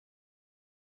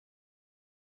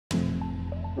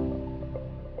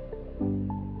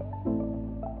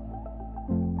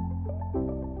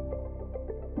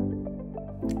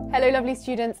Hello lovely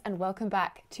students and welcome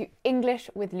back to English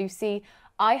with Lucy.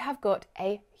 I have got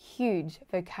a huge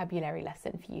vocabulary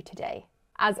lesson for you today.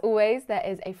 As always, there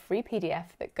is a free PDF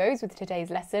that goes with today's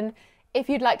lesson. If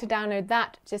you'd like to download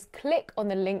that, just click on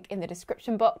the link in the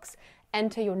description box,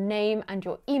 enter your name and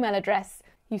your email address,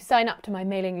 you sign up to my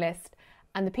mailing list,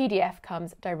 and the PDF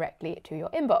comes directly to your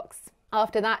inbox.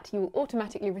 After that, you will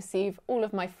automatically receive all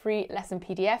of my free lesson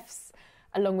PDFs,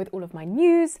 along with all of my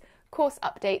news, course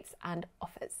updates and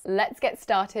offers. Let's get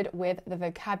started with the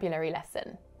vocabulary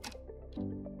lesson.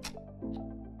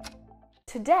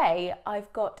 Today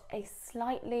I've got a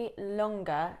slightly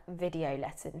longer video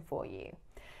lesson for you.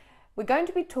 We're going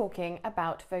to be talking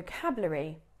about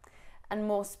vocabulary and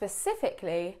more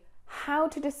specifically how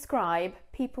to describe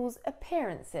people's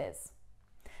appearances.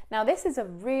 Now this is a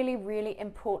really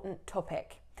important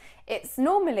topic. It's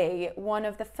normally one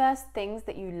of the first things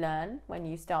that you learn when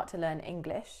you start to learn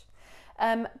English.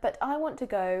 But I want to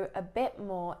go a bit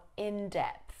more in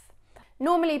depth.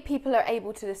 Normally people are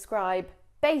able to describe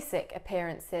basic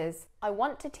appearances. I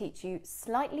want to teach you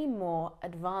slightly more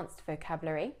advanced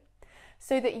vocabulary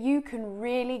so that you can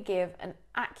really give an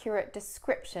accurate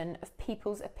description of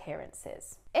people's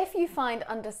appearances. If you find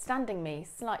understanding me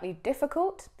slightly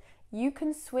difficult, you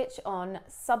can switch on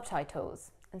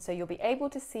subtitles, and so you'll be able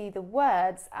to see the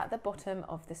words at the bottom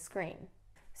of the screen.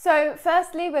 So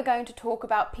firstly, we're going to talk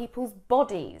about people's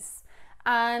bodies,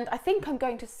 and I think I'm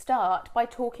going to start by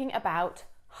talking about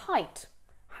height,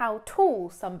 how tall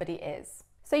somebody is.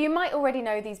 So you might already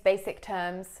know these basic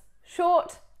terms,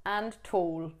 short and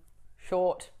tall,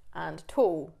 short and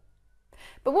tall.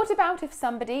 But what about if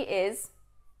somebody is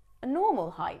a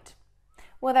normal height?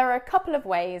 Well, there are a couple of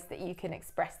ways that you can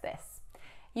express this.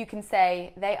 You can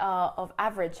say they are of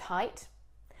average height,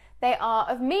 they are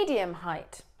of medium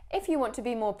height. If you want to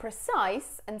be more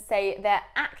precise and say their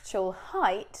actual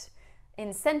height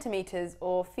in centimetres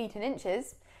or feet and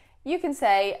inches, you can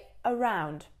say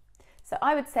around. So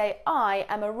I would say I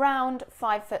am around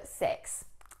 5'6".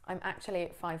 I'm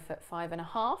actually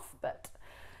 5'5.5", but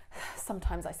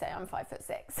sometimes I say I'm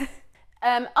 5'6".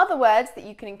 Other words that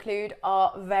you can include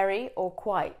are very or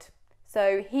quite.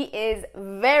 So he is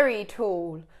very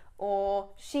tall or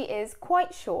she is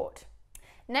quite short.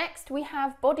 Next, we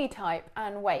have body type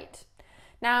and weight.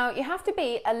 Now, you have to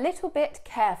be a little bit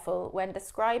careful when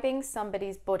describing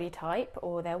somebody's body type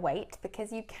or their weight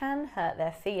because you can hurt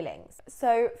their feelings.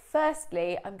 So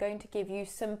firstly, I'm going to give you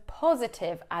some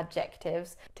positive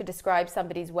adjectives to describe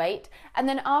somebody's weight, and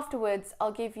then afterwards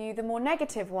I'll give you the more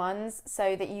negative ones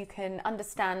so that you can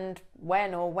understand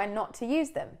when or when not to use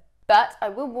them. But I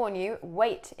will warn you,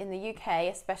 weight in the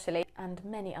UK especially, and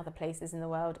many other places in the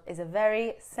world, is a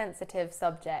very sensitive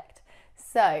subject.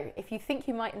 So if you think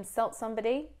you might insult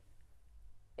somebody,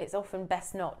 it's often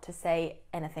best not to say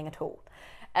anything at all.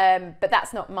 But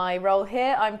that's not my role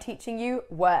here. I'm teaching you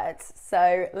words.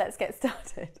 So let's get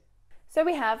started. So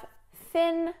we have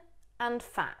thin and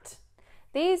fat.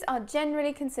 These are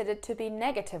generally considered to be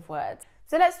negative words.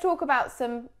 So let's talk about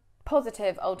some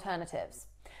positive alternatives.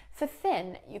 For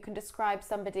thin, you can describe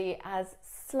somebody as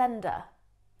slender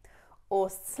or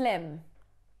slim.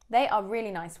 They are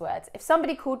really nice words. If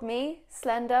somebody called me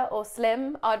slender or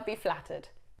slim, I'd be flattered.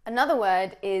 Another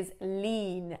word is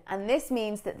lean, and this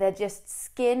means that they're just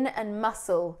skin and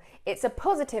muscle. It's a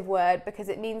positive word because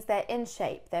it means they're in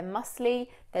shape, they're muscly,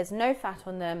 there's no fat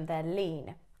on them, they're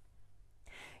lean.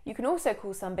 You can also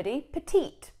call somebody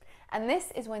petite. And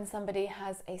this is when somebody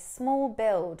has a small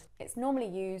build. It's normally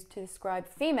used to describe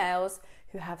females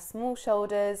who have small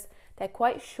shoulders, they're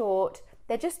quite short,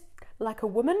 they're just like a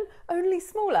woman, only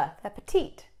smaller, they're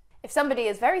petite. If somebody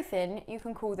is very thin, you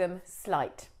can call them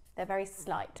slight. They're very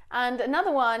slight. And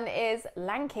another one is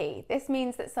lanky. This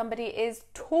means that somebody is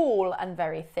tall and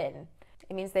very thin.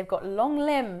 It means they've got long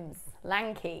limbs,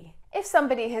 lanky. If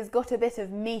somebody has got a bit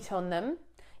of meat on them,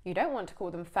 you don't want to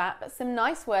call them fat, but some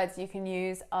nice words you can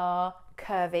use are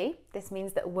curvy. This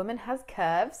means that a woman has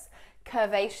curves.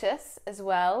 Curvaceous as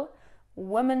well.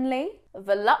 Womanly.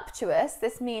 Voluptuous.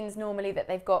 This means normally that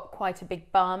they've got quite a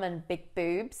big bum and big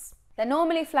boobs. They're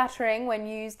normally flattering when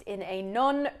used in a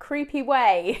non-creepy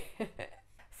way.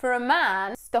 For a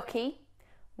man, stocky,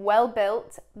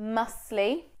 well-built,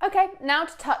 muscly. Okay, now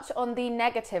to touch on the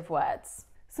negative words.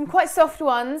 Some quite soft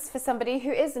ones for somebody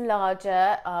who is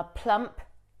larger are plump,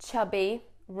 chubby,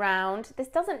 round. This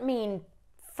doesn't mean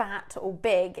fat or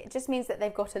big, it just means that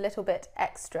they've got a little bit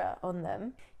extra on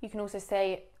them. You can also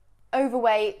say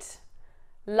overweight,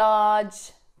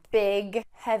 large, big,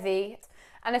 heavy.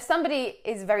 And if somebody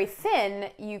is very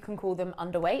thin, you can call them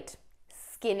underweight,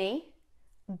 skinny,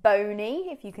 bony,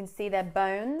 if you can see their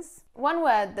bones. One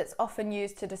word that's often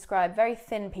used to describe very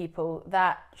thin people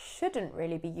that shouldn't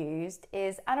really be used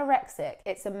is anorexic.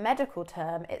 It's a medical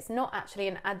term. It's not actually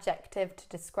an adjective to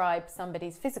describe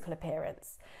somebody's physical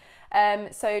appearance.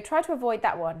 So try to avoid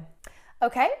that one.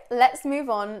 Okay, let's move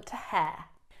on to hair.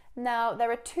 Now,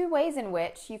 there are two ways in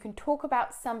which you can talk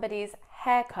about somebody's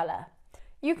hair colour.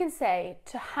 You can say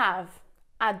to have,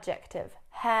 adjective,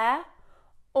 hair,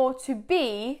 or to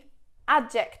be,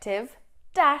 adjective,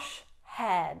 dash,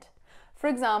 haired. For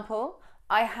example,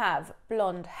 I have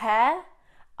blonde hair,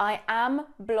 I am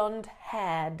blonde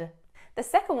haired. The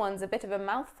second one's a bit of a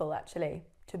mouthful actually.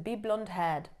 To be blonde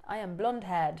haired, I am blonde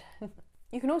haired.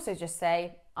 You can also just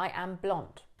say, I am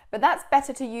blonde. But that's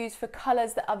better to use for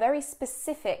colours that are very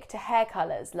specific to hair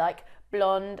colours, like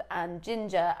blonde and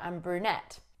ginger and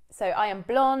brunette. So I am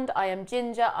blonde, I am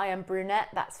ginger, I am brunette,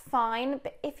 that's fine.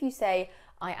 But if you say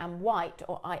I am white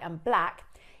or I am black,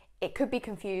 it could be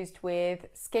confused with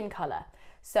skin colour.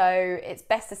 So it's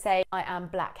best to say I am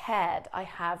black haired, I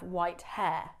have white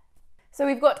hair. So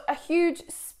we've got a huge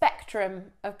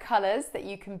spectrum of colours that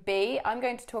you can be. I'm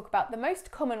going to talk about the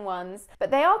most common ones,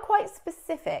 but they are quite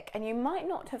specific and you might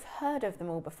not have heard of them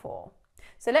all before.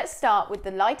 So let's start with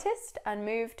the lightest and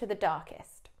move to the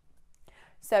darkest.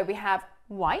 So we have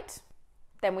white,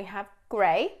 then we have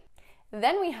grey,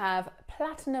 then we have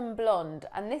platinum blonde,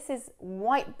 and this is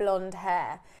white blonde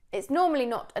hair. It's normally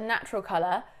not a natural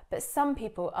colour, but some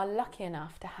people are lucky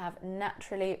enough to have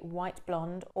naturally white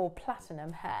blonde or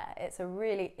platinum hair. It's a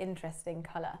really interesting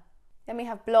colour. Then we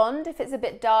have blonde. If it's a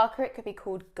bit darker, it could be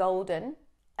called golden.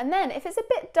 And then if it's a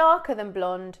bit darker than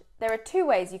blonde, there are two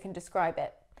ways you can describe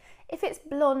it. If it's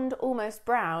blonde almost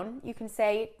brown, you can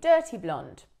say dirty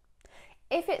blonde.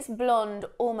 If it's blonde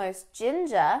almost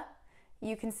ginger,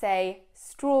 you can say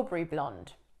strawberry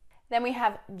blonde. Then we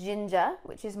have ginger,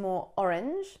 which is more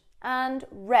orange, and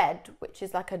red, which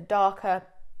is like a darker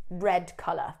red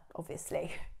colour,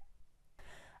 obviously.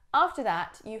 After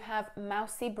that, you have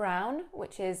mousy brown,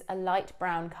 which is a light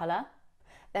brown colour,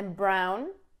 then brown,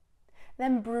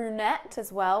 then brunette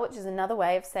as well, which is another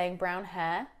way of saying brown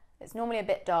hair. It's normally a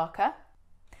bit darker,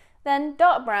 then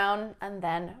dark brown, and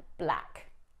then black.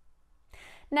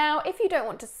 Now, if you don't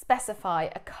want to specify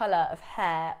a colour of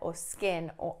hair or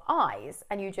skin or eyes,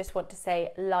 and you just want to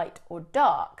say light or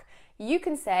dark, you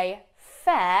can say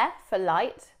fair for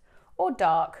light or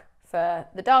dark for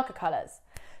the darker colours.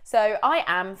 So I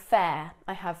am fair.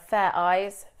 I have fair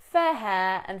eyes, fair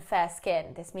hair and fair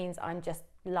skin. This means I'm just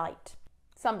light.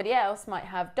 Somebody else might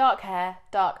have dark hair,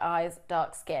 dark eyes,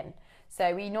 dark skin.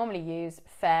 So we normally use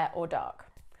fair or dark.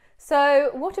 So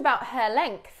what about hair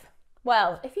length?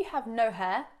 Well, if you have no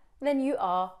hair, then you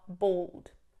are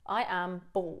bald. I am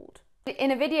bald.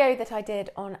 In a video that I did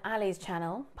on Ali's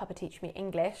channel, Papa Teach Me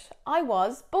English, I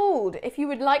was bald. If you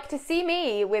would like to see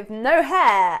me with no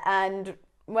hair and,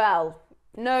 well,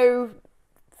 no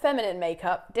feminine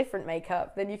makeup, different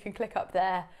makeup, then you can click up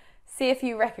there. See if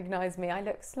you recognise me. I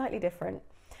look slightly different.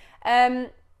 Then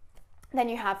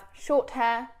you have short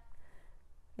hair,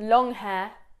 long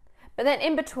hair, but then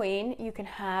in between you can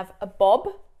have a bob.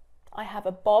 I have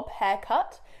a bob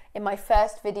haircut. In my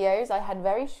first videos, I had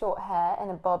very short hair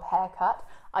and a bob haircut.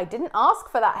 I didn't ask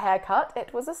for that haircut.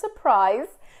 It was a surprise.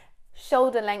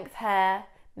 Shoulder length hair,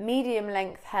 medium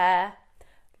length hair,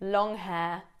 long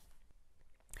hair.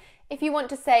 If you want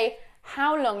to say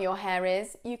how long your hair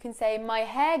is, you can say my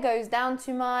hair goes down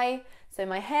to my, so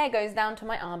my hair goes down to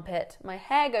my armpit, my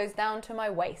hair goes down to my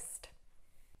waist.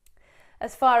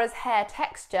 As far as hair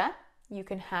texture, you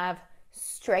can have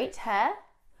straight hair,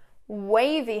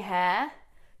 wavy hair,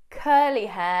 curly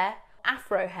hair,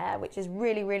 afro hair, which is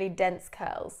really, really dense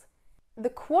curls. The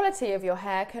quality of your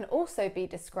hair can also be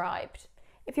described.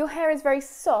 If your hair is very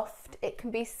soft, it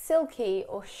can be silky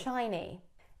or shiny.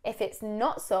 If it's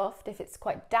not soft, if it's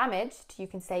quite damaged, you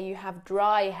can say you have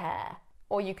dry hair,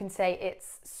 or you can say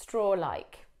it's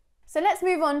straw-like. So let's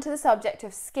move on to the subject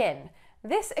of skin.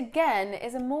 This again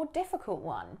is a more difficult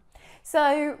one.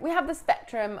 So we have the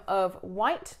spectrum of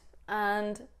white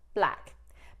and black,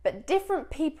 but different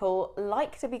people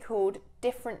like to be called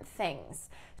different things.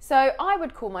 So I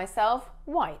would call myself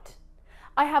white.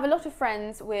 I have a lot of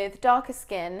friends with darker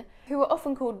skin who are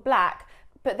often called black,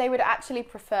 but they would actually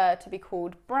prefer to be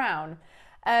called brown.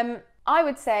 I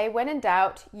would say, when in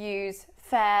doubt, use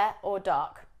fair or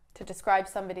dark to describe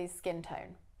somebody's skin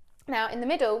tone. Now, in the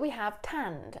middle, we have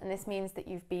tanned, and this means that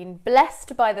you've been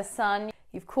blessed by the sun,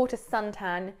 you've caught a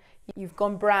suntan, you've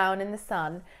gone brown in the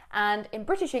sun. And in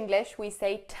British English, we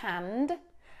say tanned,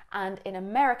 and in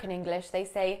American English, they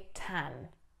say tan.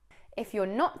 If you're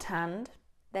not tanned,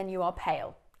 then you are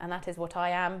pale, and that is what I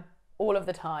am all of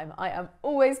the time. I am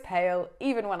always pale,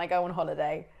 even when I go on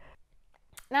holiday.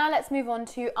 Now let's move on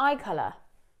to eye colour.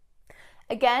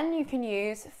 Again, you can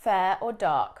use fair or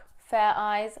dark. Fair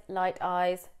eyes, light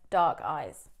eyes, dark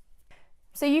eyes.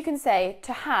 So you can say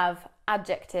to have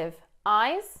adjective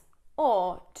eyes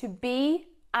or to be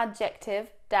adjective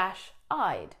dash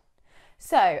eyed.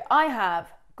 So I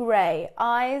have grey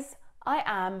eyes, I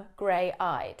am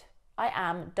grey-eyed, I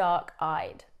am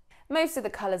dark-eyed. Most of the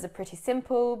colours are pretty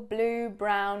simple: blue,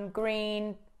 brown,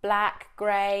 green, black,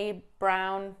 grey,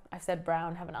 brown. I've said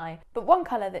brown, haven't I? But one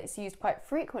colour that is used quite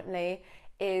frequently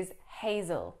is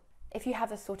hazel. If you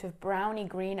have a sort of browny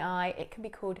green eye, it can be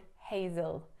called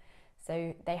hazel.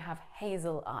 So they have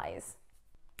hazel eyes.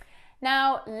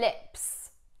 Now, lips.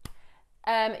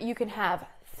 You can have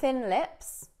thin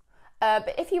lips,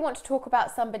 but if you want to talk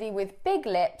about somebody with big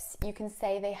lips, you can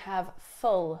say they have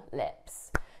full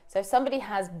lips. So if somebody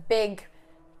has big,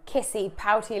 kissy,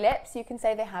 pouty lips, you can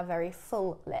say they have very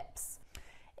full lips.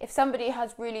 If somebody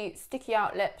has really sticky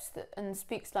out lips and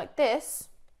speaks like this,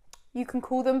 you can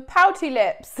call them pouty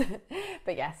lips.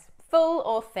 But yes, full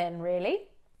or thin, really.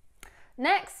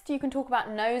 Next, you can talk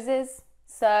about noses.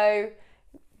 So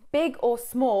big or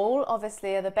small,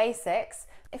 obviously, are the basics.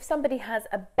 If somebody has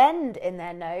a bend in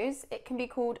their nose, it can be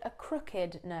called a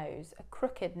crooked nose, a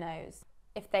crooked nose.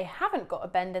 If they haven't got a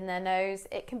bend in their nose,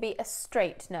 it can be a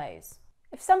straight nose.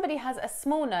 If somebody has a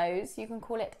small nose, you can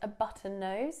call it a button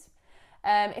nose.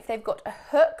 If they've got a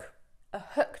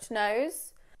hooked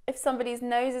nose. If somebody's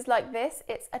nose is like this,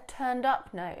 it's a turned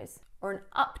up nose or an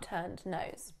upturned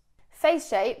nose. Face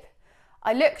shape.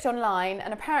 I looked online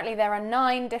and apparently there are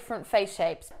 9 different face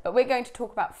shapes, but we're going to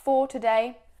talk about 4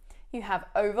 today. You have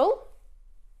oval,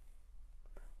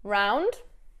 round,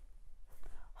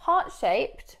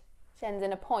 heart-shaped, which ends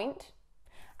in a point,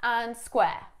 and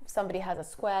square, if somebody has a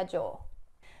square jaw.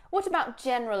 What about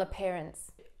general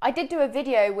appearance? I did do a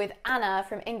video with Anna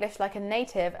from English Like a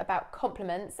Native about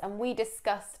compliments, and we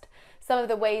discussed some of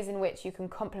the ways in which you can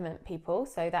compliment people.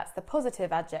 So that's the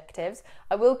positive adjectives.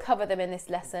 I will cover them in this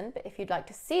lesson, but if you'd like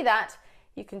to see that,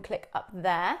 you can click up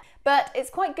there. But it's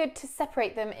quite good to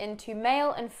separate them into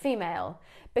male and female,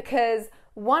 because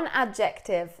one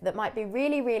adjective that might be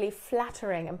really, really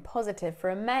flattering and positive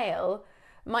for a male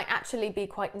might actually be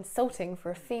quite insulting for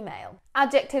a female.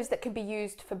 Adjectives that can be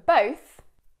used for both: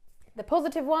 the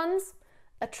positive ones,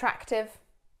 attractive,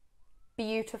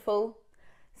 beautiful,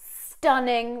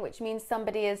 stunning, which means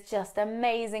somebody is just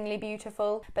amazingly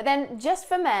beautiful. But then just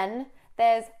for men,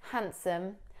 there's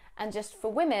handsome, and just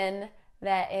for women,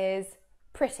 there is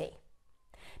pretty.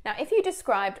 Now, if you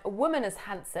described a woman as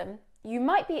handsome, you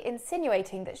might be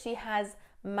insinuating that she has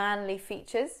manly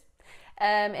features,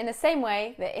 in the same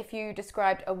way that if you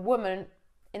described a woman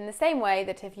in the same way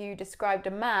that if you described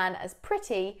a man as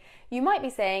pretty, you might be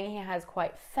saying he has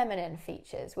quite feminine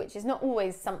features, which is not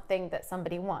always something that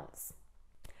somebody wants.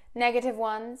 Negative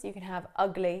ones, you can have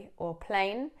ugly or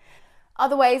plain.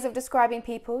 Other ways of describing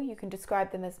people, you can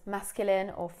describe them as masculine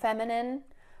or feminine,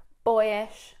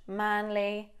 boyish,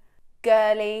 manly,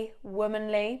 girly,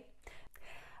 womanly.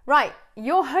 Right,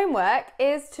 your homework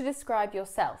is to describe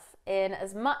yourself in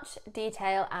as much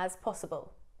detail as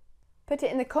possible. Put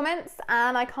it in the comments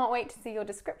and I can't wait to see your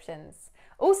descriptions.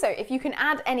 Also, if you can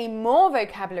add any more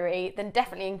vocabulary, then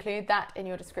definitely include that in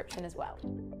your description as well.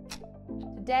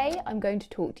 Today, I'm going to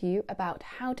talk to you about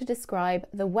how to describe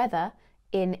the weather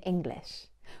in English.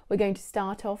 We're going to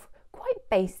start off quite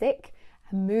basic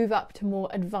and move up to more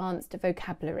advanced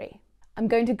vocabulary. I'm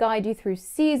going to guide you through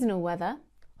seasonal weather,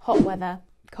 hot weather,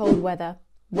 cold weather,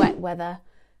 wet weather,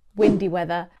 windy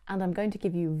weather, and I'm going to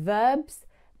give you verbs,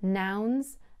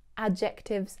 nouns,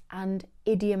 adjectives and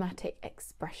idiomatic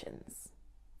expressions.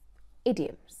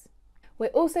 Idioms. We're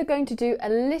also going to do a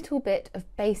little bit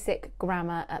of basic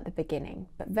grammar at the beginning,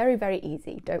 but very, very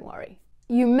easy, don't worry.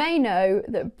 You may know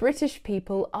that British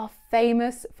people are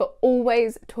famous for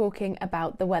always talking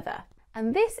about the weather.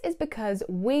 And this is because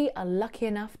we are lucky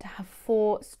enough to have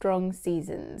 4 strong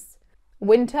seasons.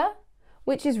 Winter,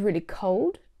 which is really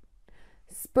cold.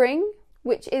 Spring,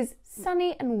 which is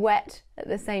sunny and wet at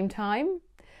the same time.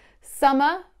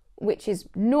 Summer, which is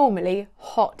normally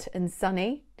hot and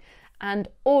sunny. And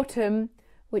autumn,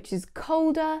 which is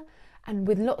colder and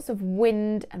with lots of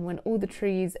wind and when all the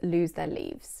trees lose their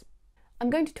leaves. I'm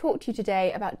going to talk to you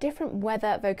today about different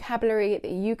weather vocabulary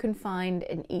that you can find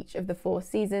in each of the 4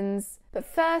 seasons. But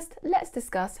first, let's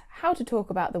discuss how to talk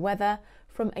about the weather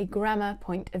from a grammar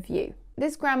point of view.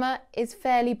 This grammar is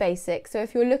fairly basic, so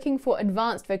if you're looking for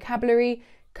advanced vocabulary,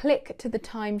 click to the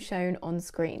time shown on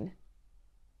screen.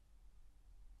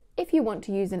 If you want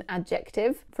to use an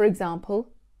adjective, for example,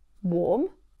 warm,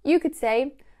 you could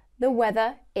say, the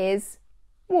weather is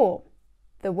warm.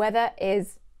 The weather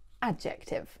is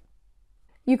adjective.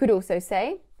 You could also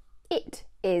say, it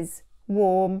is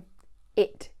warm.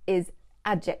 It is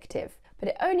adjective. But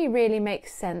it only really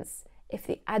makes sense if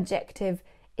the adjective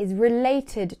is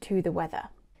related to the weather.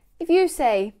 If you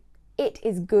say, it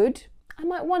is good, I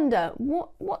might wonder,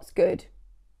 what's good?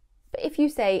 But if you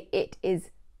say, it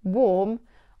is warm,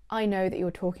 I know that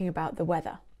you're talking about the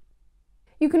weather.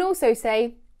 You can also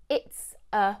say, it's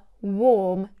a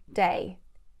warm day.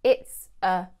 It's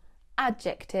a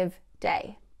adjective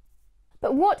day.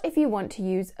 But what if you want to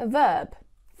use a verb?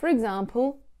 For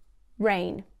example,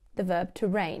 rain, the verb to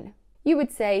rain. You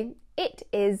would say, it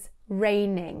is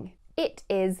raining. It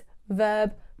is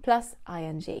verb plus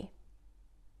ing.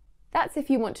 That's if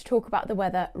you want to talk about the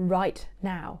weather right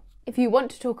now. If you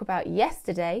want to talk about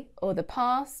yesterday or the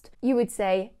past, you would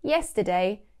say,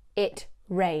 yesterday it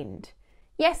rained.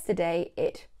 Yesterday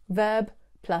it verb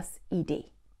plus ed.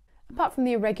 Apart from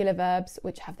the irregular verbs,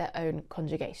 which have their own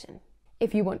conjugation.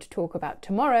 If you want to talk about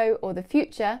tomorrow or the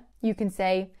future, you can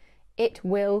say, it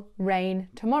will rain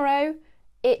tomorrow,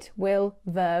 it will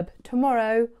verb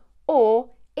tomorrow,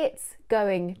 or it's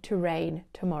going to rain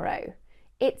tomorrow.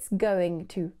 It's going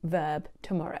to verb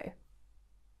tomorrow.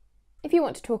 If you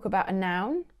want to talk about a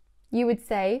noun, you would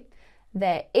say,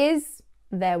 there is,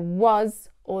 there was,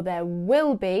 or there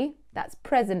will be, that's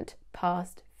present,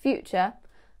 past, future,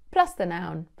 plus the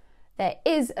noun. There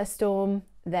is a storm,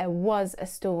 there was a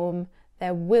storm,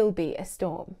 there will be a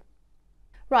storm.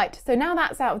 Right, so now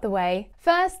that's out of the way,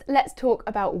 first let's talk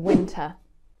about winter,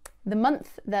 the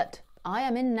month that I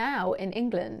am in now in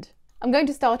England. I'm going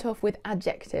to start off with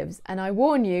adjectives, and I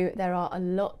warn you, there are a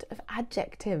lot of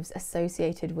adjectives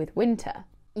associated with winter.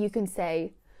 You can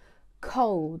say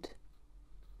cold,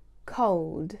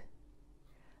 cold,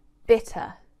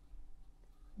 bitter,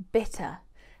 bitter.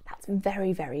 That's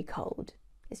very, very cold.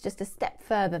 It's just a step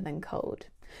further than cold.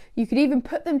 You could even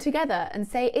put them together and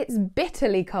say it's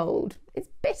bitterly cold. It's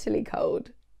bitterly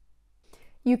cold.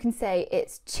 You can say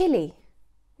it's chilly,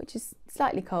 which is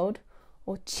slightly cold,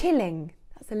 or chilling.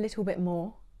 That's a little bit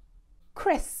more.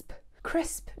 Crisp.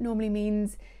 Crisp normally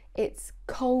means it's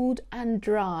cold and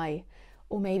dry,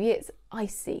 or maybe it's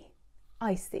icy.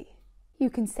 Icy. You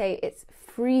can say it's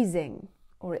freezing,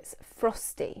 or it's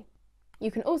frosty.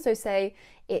 You can also say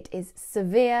it is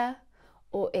severe,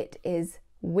 or it is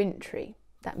wintry.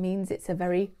 That means it's a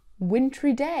very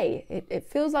wintry day. It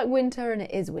feels like winter and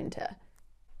it is winter.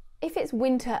 If it's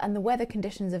winter and the weather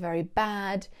conditions are very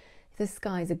bad, the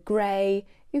skies are grey,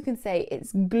 you can say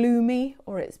it's gloomy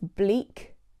or it's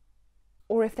bleak.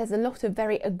 Or if there's a lot of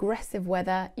very aggressive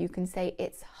weather, you can say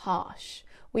it's harsh.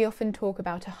 We often talk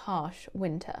about a harsh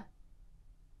winter.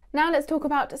 Now let's talk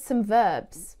about some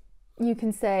verbs. You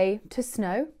can say to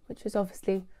snow, which is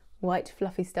obviously white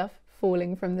fluffy stuff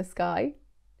falling from the sky.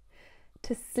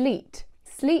 To sleet.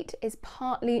 Sleet is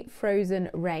partly frozen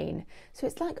rain. So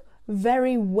it's like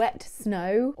very wet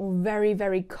snow or very,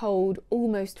 very cold,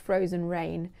 almost frozen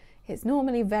rain. It's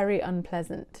normally very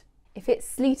unpleasant. If it's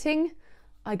sleeting,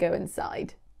 I go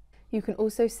inside. You can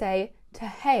also say to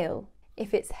hail.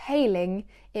 If it's hailing,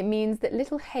 it means that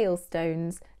little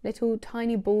hailstones, little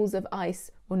tiny balls of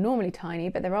ice, or normally tiny,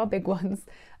 but there are big ones,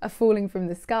 are falling from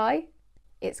the sky.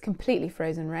 It's completely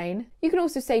frozen rain. You can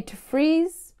also say to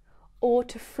freeze or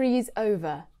to freeze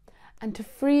over. And to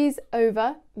freeze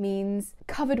over means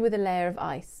covered with a layer of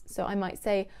ice. So I might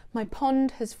say, my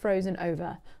pond has frozen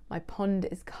over. My pond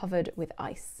is covered with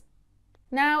ice.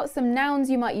 Now, some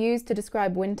nouns you might use to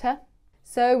describe winter.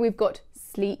 So we've got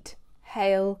sleet,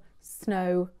 hail,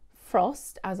 snow,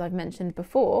 frost, as I've mentioned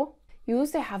before. You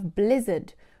also have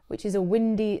blizzard, which is a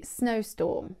windy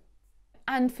snowstorm.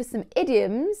 And for some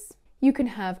idioms, you can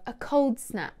have a cold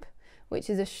snap, which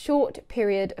is a short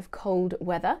period of cold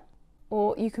weather.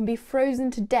 Or you can be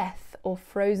frozen to death or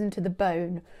frozen to the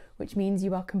bone, which means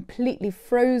you are completely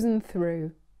frozen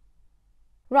through.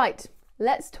 Right,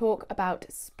 let's talk about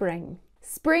spring.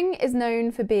 Spring is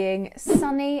known for being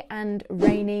sunny and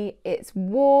rainy. It's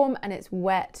warm and it's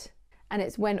wet, and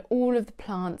it's when all of the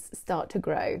plants start to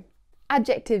grow.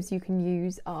 Adjectives you can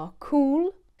use are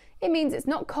cool. It means it's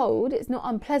not cold, it's not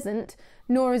unpleasant,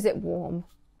 nor is it warm.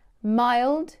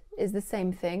 Mild is the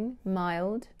same thing,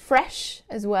 mild. Fresh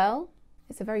as well.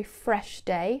 It's a very fresh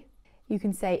day. You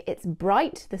can say it's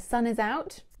bright, the sun is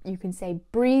out. You can say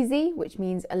breezy, which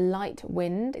means a light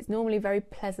wind. It's normally very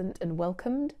pleasant and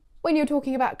welcomed. When you're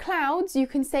talking about clouds, you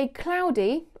can say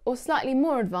cloudy, or slightly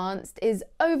more advanced is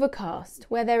overcast,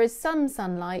 where there is some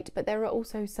sunlight, but there are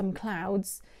also some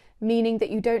clouds, meaning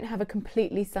that you don't have a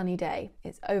completely sunny day.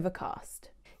 It's overcast.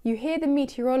 You hear the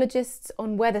meteorologists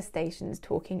on weather stations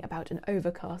talking about an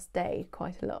overcast day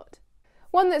quite a lot.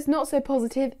 One that's not so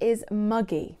positive is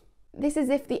muggy. This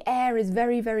is if the air is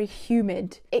very, very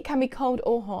humid. It can be cold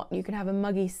or hot. You can have a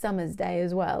muggy summer's day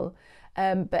as well,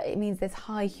 but it means there's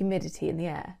high humidity in the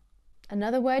air.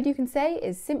 Another word you can say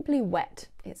is simply wet.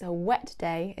 It's a wet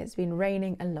day. It's been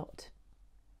raining a lot.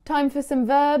 Time for some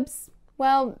verbs.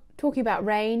 Well, talking about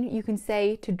rain, you can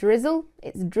say to drizzle.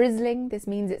 It's drizzling. This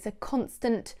means it's a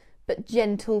constant but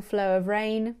gentle flow of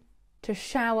rain. To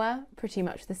shower, pretty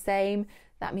much the same.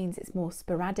 That means it's more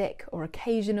sporadic or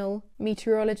occasional.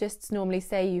 Meteorologists normally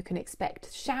say you can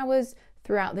expect showers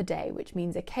throughout the day, which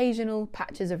means occasional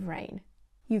patches of rain.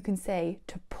 You can say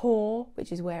to pour,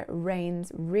 which is where it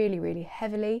rains really, really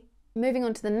heavily. Moving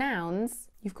on to the nouns,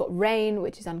 you've got rain,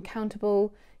 which is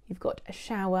uncountable. You've got a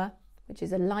shower, which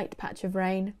is a light patch of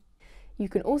rain. You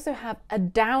can also have a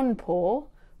downpour,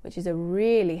 which is a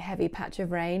really heavy patch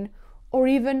of rain, or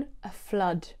even a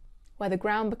flood, where the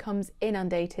ground becomes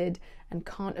inundated and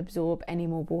can't absorb any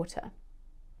more water.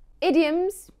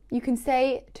 Idioms, you can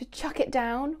say to chuck it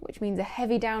down, which means a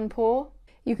heavy downpour.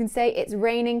 You can say it's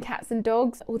raining cats and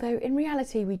dogs, although in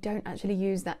reality we don't actually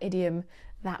use that idiom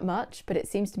that much, but it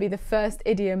seems to be the first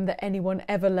idiom that anyone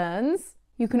ever learns.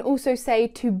 You can also say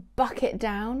to bucket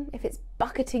down. If it's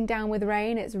bucketing down with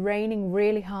rain, it's raining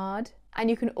really hard. And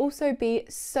you can also be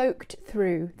soaked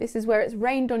through. This is where it's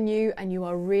rained on you and you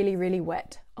are really, really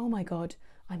wet. Oh my God,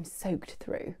 I'm soaked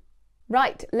through.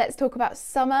 Right, let's talk about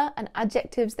summer and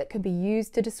adjectives that can be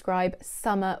used to describe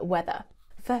summer weather.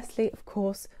 Firstly, of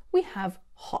course, we have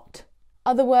hot.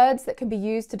 Other words that can be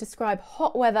used to describe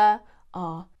hot weather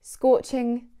are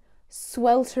scorching,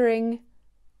 sweltering,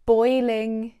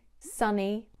 boiling,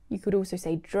 sunny. You could also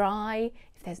say dry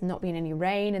if there's not been any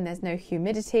rain and there's no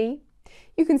humidity.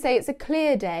 You can say it's a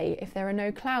clear day if there are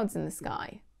no clouds in the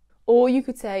sky. Or you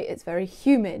could say it's very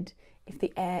humid if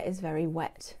the air is very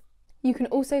wet. You can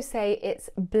also say it's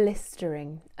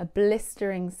blistering, a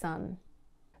blistering sun.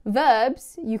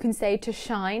 Verbs, you can say to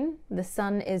shine, the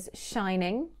sun is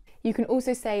shining. You can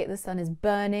also say the sun is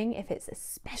burning if it's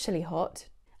especially hot.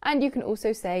 And you can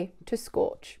also say to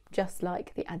scorch, just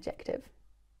like the adjective.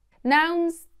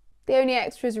 Nouns, the only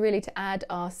extras really to add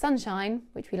are sunshine,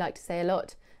 which we like to say a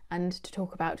lot, and to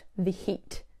talk about the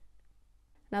heat.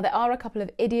 Now there are a couple of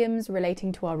idioms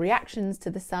relating to our reactions to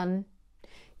the sun.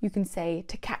 You can say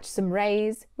to catch some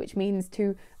rays, which means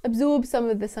to absorb some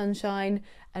of the sunshine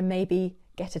and maybe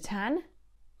get a tan.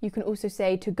 You can also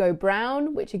say to go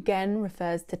brown, which again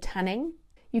refers to tanning.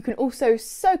 You can also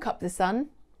soak up the sun,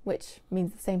 which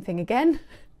means the same thing again.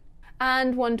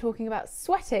 And one talking about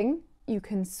sweating, you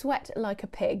can sweat like a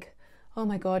pig. Oh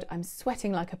my God, I'm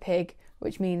sweating like a pig,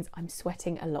 which means I'm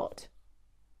sweating a lot.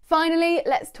 Finally,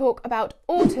 let's talk about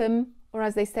autumn, or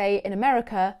as they say in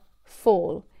America,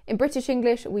 fall. In British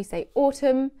English, we say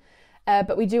autumn,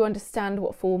 but we do understand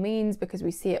what fall means because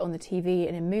we see it on the TV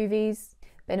and in movies.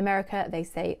 But in America, they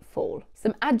say fall.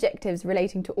 Some adjectives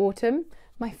relating to autumn.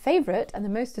 My favourite and the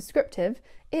most descriptive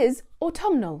is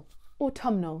autumnal.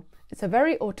 Autumnal. It's a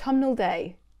very autumnal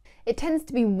day. It tends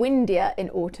to be windier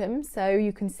in autumn, so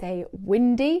you can say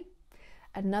windy.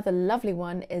 Another lovely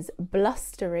one is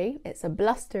blustery. It's a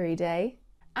blustery day.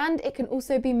 And it can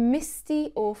also be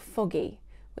misty or foggy,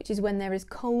 which is when there is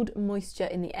cold moisture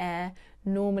in the air,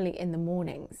 normally in the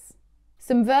mornings.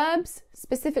 Some verbs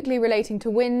specifically relating to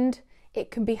wind.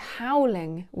 It can be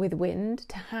howling with wind,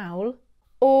 to howl,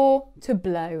 or to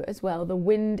blow as well. The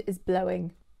wind is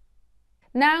blowing.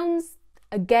 Nouns,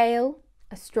 a gale,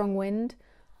 a strong wind,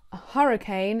 a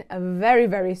hurricane, a very,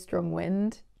 very strong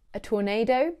wind, a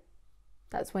tornado,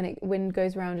 that's when wind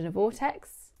goes round in a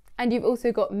vortex. And you've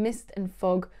also got mist and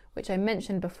fog, which I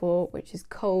mentioned before, which is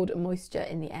cold moisture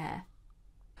in the air.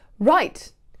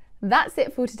 Right, that's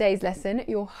it for today's lesson.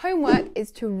 Your homework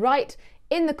is to write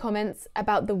in the comments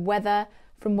about the weather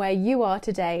from where you are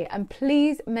today, and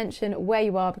please mention where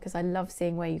you are because I love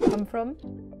seeing where you come from.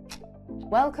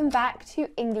 Welcome back to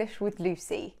English with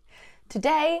Lucy.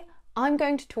 Today I'm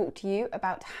going to talk to you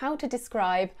about how to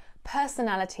describe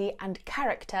personality and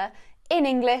character in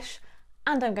English,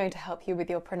 and I'm going to help you with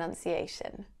your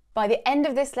pronunciation. By the end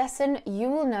of this lesson, you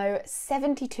will know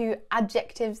 72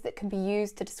 adjectives that can be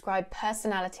used to describe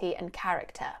personality and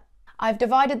character. I've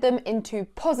divided them into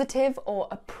positive or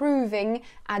approving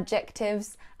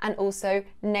adjectives and also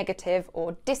negative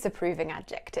or disapproving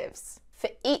adjectives. For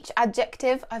each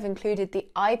adjective, I've included the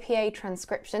IPA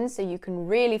transcription so you can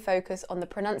really focus on the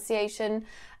pronunciation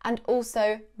and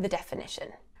also the definition.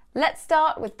 Let's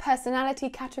start with personality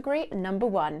category number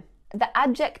 1. The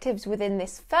adjectives within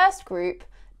this first group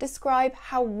describe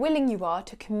how willing you are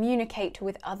to communicate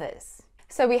with others.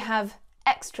 So we have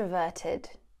extroverted,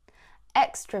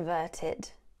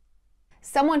 extroverted.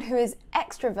 Someone who is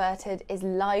extroverted is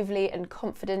lively and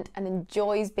confident and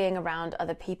enjoys being around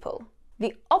other people.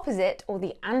 The opposite or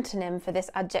the antonym for this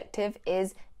adjective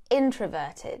is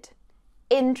introverted,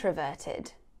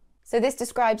 introverted. So this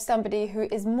describes somebody who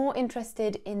is more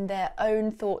interested in their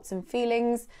own thoughts and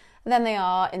feelings than they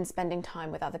are in spending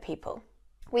time with other people.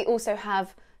 We also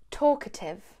have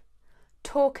talkative,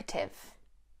 talkative.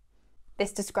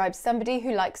 This describes somebody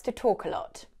who likes to talk a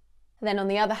lot. Then on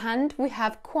the other hand, we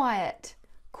have quiet,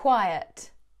 quiet,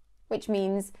 which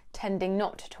means tending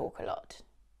not to talk a lot.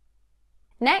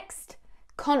 Next,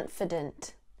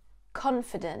 confident,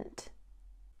 confident.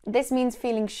 This means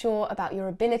feeling sure about your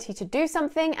ability to do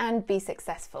something and be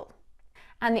successful.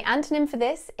 And the antonym for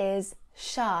this is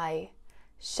shy,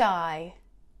 shy.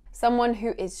 Someone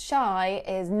who is shy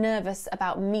is nervous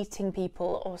about meeting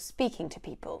people or speaking to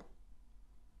people.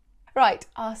 Right,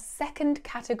 our second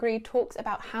category talks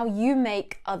about how you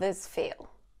make others feel.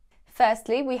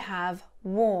 Firstly, we have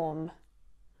warm,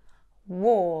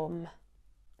 warm.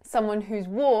 Someone who's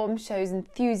warm shows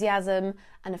enthusiasm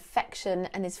and affection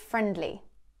and is friendly.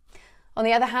 On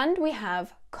the other hand, we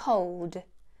have cold,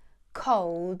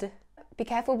 cold. Be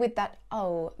careful with that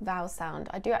O vowel sound.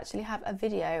 I do actually have a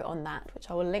video on that, which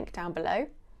I will link down below.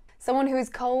 Someone who is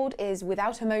cold is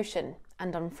without emotion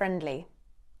and unfriendly.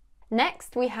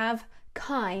 Next, we have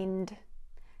kind,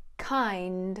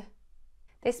 kind.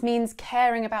 This means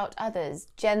caring about others,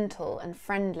 gentle and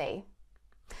friendly.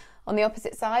 On the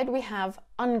opposite side, we have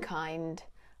unkind,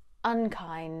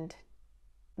 unkind.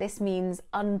 This means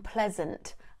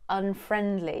unpleasant,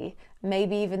 unfriendly,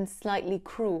 maybe even slightly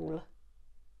cruel.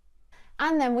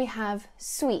 And then we have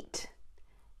sweet,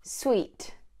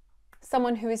 sweet.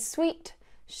 Someone who is sweet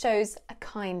shows a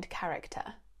kind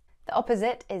character. The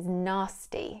opposite is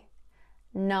nasty,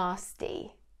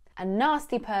 nasty. A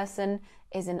nasty person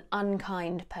is an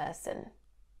unkind person.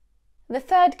 The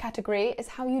third category is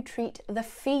how you treat the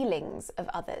feelings of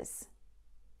others.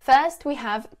 First, we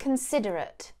have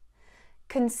considerate,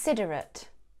 considerate.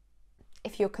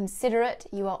 If you're considerate,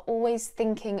 you are always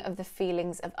thinking of the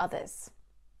feelings of others.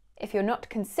 If you're not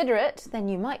considerate, then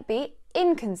you might be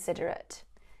inconsiderate,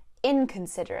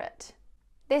 inconsiderate.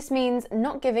 This means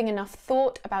not giving enough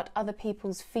thought about other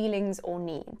people's feelings or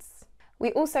needs.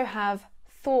 We also have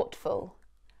thoughtful,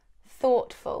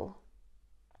 thoughtful.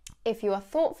 If you are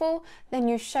thoughtful, then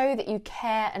you show that you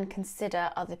care and consider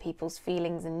other people's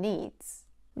feelings and needs.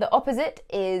 The opposite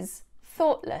is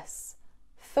thoughtless,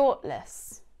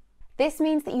 thoughtless. This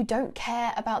means that you don't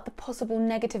care about the possible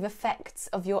negative effects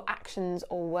of your actions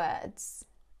or words.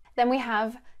 Then we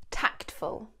have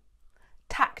tactful,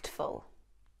 tactful.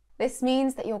 This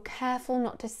means that you're careful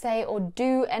not to say or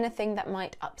do anything that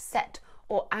might upset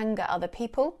or anger other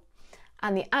people.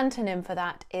 And the antonym for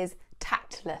that is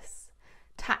tactless,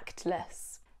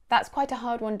 tactless. That's quite a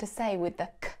hard one to say with the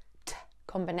k-t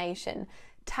combination.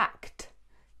 Tact,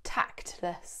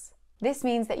 tactless. This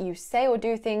means that you say or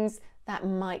do things that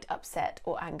might upset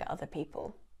or anger other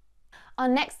people. Our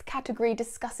next category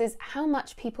discusses how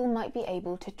much people might be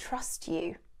able to trust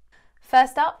you.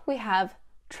 First up, we have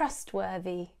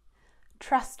trustworthy,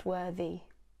 trustworthy.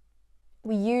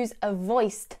 We use a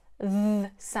voiced th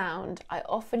sound. I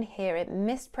often hear it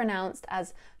mispronounced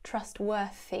as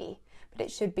trustworthy, but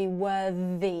it should be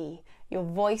worthy. Your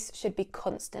voice should be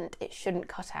constant. It shouldn't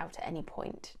cut out at any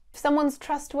point. If someone's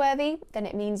trustworthy, then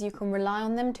it means you can rely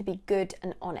on them to be good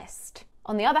and honest.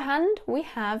 On the other hand, we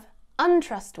have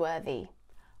untrustworthy,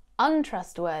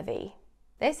 untrustworthy.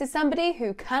 This is somebody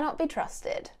who cannot be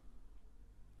trusted.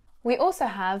 We also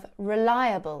have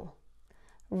reliable,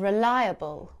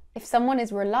 reliable. If someone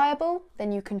is reliable,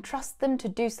 then you can trust them to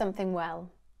do something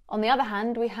well. On the other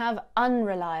hand, we have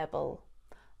unreliable,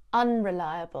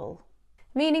 unreliable,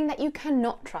 meaning that you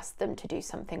cannot trust them to do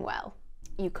something well.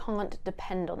 You can't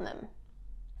depend on them.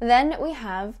 Then we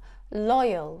have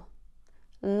loyal,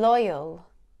 loyal.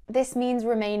 This means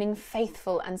remaining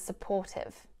faithful and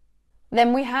supportive.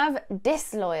 Then we have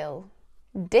disloyal,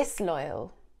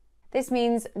 disloyal. This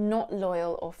means not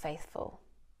loyal or faithful.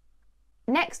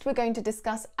 Next, we're going to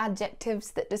discuss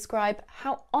adjectives that describe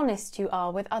how honest you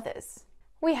are with others.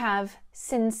 We have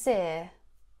sincere,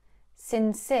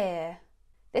 sincere.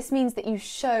 This means that you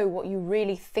show what you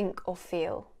really think or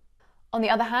feel. On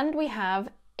the other hand, we have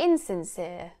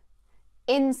insincere,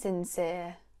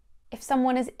 insincere. If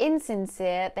someone is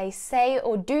insincere, they say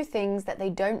or do things that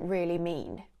they don't really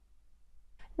mean.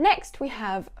 Next, we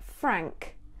have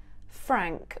frank,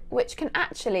 frank, which can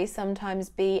actually sometimes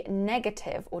be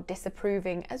negative or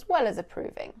disapproving as well as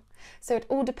approving. So it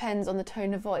all depends on the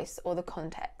tone of voice or the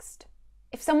context.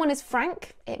 If someone is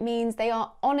frank, it means they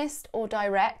are honest or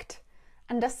direct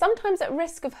and are sometimes at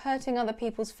risk of hurting other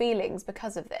people's feelings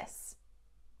because of this.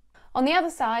 On the other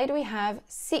side, we have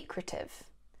secretive.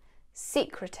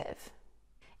 Secretive.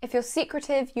 If you're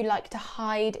secretive, you like to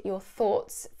hide your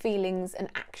thoughts, feelings and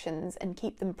actions and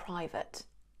keep them private.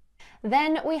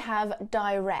 Then we have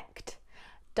direct.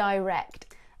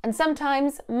 Direct. And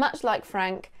sometimes, much like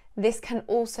frank, this can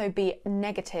also be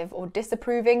negative or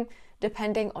disapproving,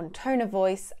 depending on tone of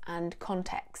voice and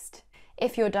context.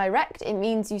 If you're direct, it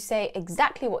means you say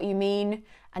exactly what you mean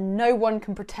and no one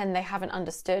can pretend they haven't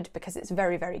understood because it's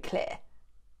very, very clear.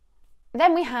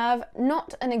 Then we have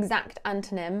not an exact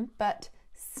antonym, but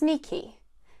sneaky.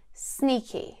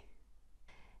 Sneaky.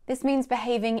 This means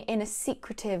behaving in a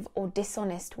secretive or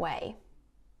dishonest way.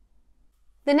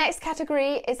 The next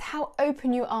category is how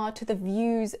open you are to the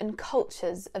views and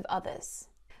cultures of others.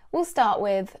 We'll start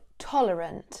with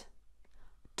tolerant.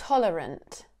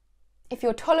 Tolerant. If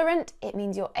you're tolerant, it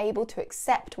means you're able to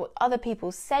accept what other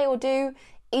people say or do,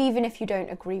 even if you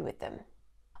don't agree with them.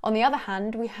 On the other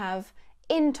hand, we have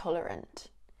intolerant.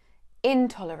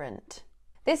 Intolerant.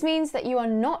 This means that you are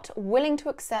not willing to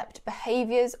accept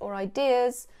behaviours or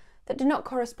ideas that do not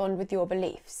correspond with your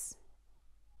beliefs.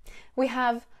 We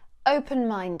have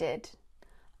open-minded.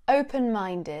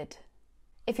 Open-minded.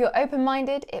 If you're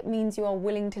open-minded, it means you are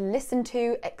willing to listen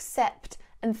to, accept,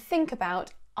 and think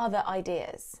about other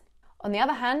ideas. On the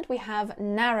other hand, we have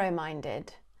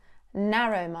narrow-minded.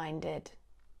 Narrow-minded.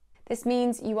 This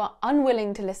means you are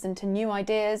unwilling to listen to new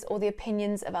ideas or the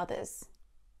opinions of others.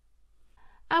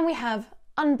 And we have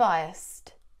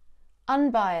unbiased.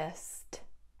 Unbiased.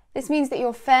 This means that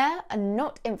you're fair and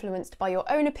not influenced by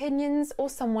your own opinions or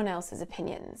someone else's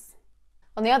opinions.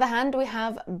 On the other hand, we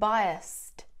have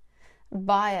biased.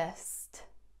 Biased.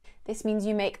 This means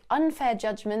you make unfair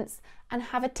judgments and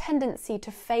have a tendency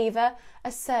to favour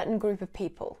a certain group of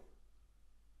people.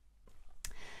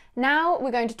 Now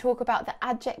we're going to talk about the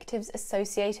adjectives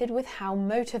associated with how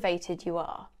motivated you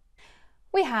are.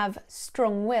 We have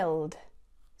strong-willed.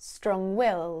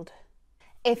 Strong-willed.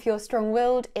 If you're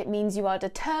strong-willed, it means you are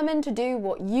determined to do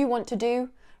what you want to do,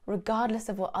 regardless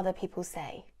of what other people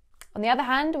say. On the other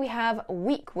hand, we have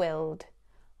weak-willed.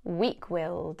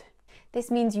 Weak-willed. This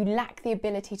means you lack the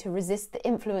ability to resist the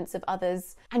influence of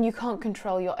others and you can't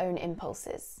control your own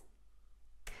impulses.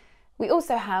 We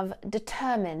also have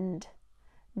determined.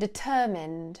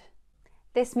 Determined.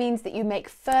 This means that you make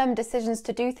firm decisions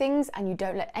to do things and you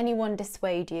don't let anyone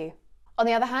dissuade you. On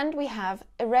the other hand, we have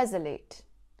irresolute.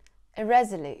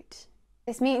 Irresolute.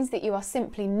 This means that you are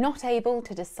simply not able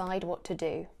to decide what to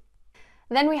do.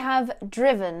 Then we have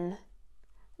driven.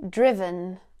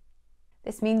 Driven.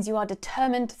 This means you are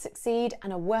determined to succeed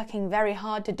and are working very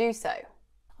hard to do so.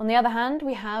 On the other hand,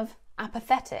 we have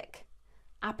apathetic.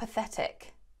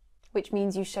 Apathetic, which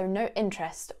means you show no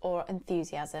interest or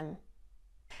enthusiasm.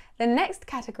 The next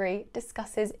category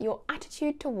discusses your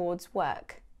attitude towards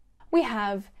work. We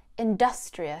have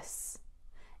industrious.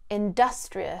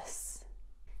 Industrious.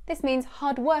 This means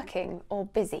hardworking or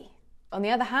busy. On the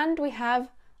other hand, we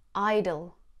have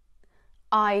idle.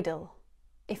 Idle.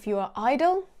 If you are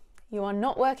idle, you are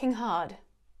not working hard.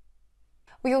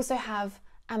 We also have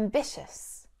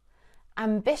ambitious.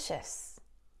 Ambitious.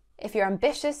 If you're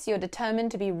ambitious, you're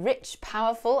determined to be rich,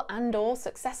 powerful, and/or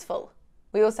successful.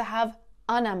 We also have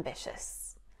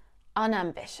unambitious.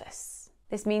 Unambitious.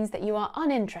 This means that you are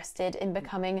uninterested in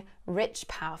becoming rich,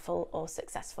 powerful, or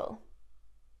successful.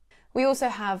 We also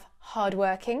have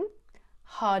hardworking.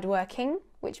 Hardworking,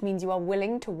 which means you are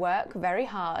willing to work very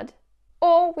hard.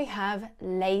 Or we have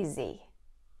lazy.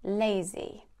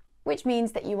 Lazy, which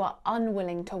means that you are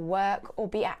unwilling to work or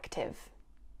be active.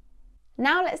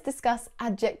 Now let's discuss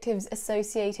adjectives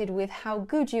associated with how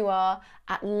good you are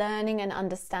at learning and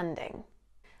understanding.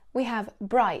 We have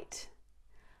bright.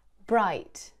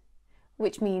 Bright,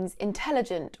 which means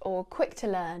intelligent or quick to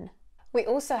learn. We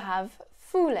also have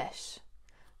foolish.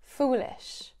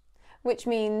 Foolish, which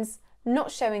means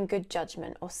not showing good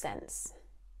judgment or sense.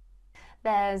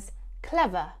 There's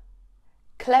clever.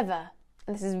 Clever.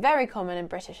 And this is very common in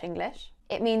British English.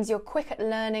 It means you're quick at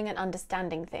learning and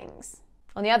understanding things.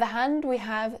 On the other hand, we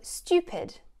have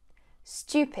stupid.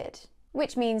 Stupid,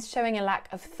 which means showing a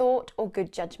lack of thought or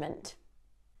good judgment.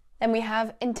 Then we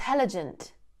have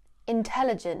intelligent.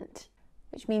 Intelligent,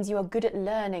 which means you are good at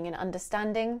learning and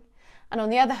understanding. And on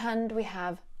the other hand, we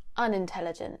have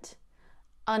unintelligent.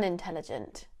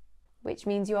 Unintelligent, which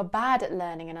means you are bad at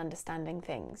learning and understanding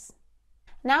things.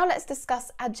 Now let's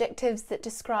discuss adjectives that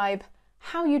describe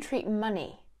how you treat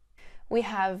money. We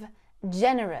have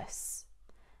generous.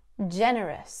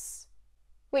 Generous,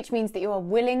 which means that you are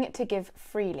willing to give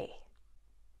freely.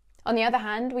 On the other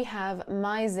hand, we have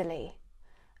miserly,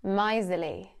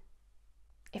 miserly.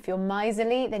 If you're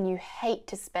miserly, then you hate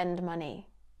to spend money.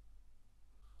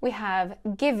 We have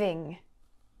giving,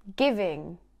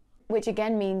 giving, which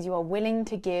again means you are willing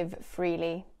to give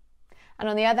freely. And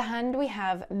on the other hand, we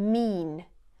have mean,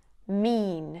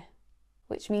 mean,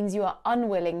 which means you are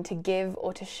unwilling to give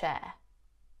or to share.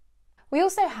 We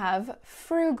also have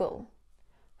frugal,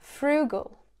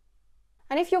 frugal.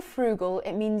 And if you're frugal,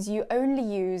 it means you only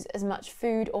use as much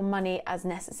food or money as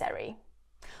necessary.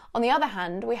 On the other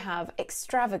hand, we have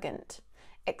extravagant,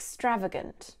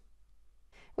 extravagant,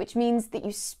 which means that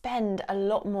you spend a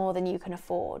lot more than you can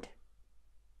afford.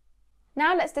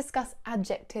 Now let's discuss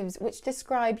adjectives which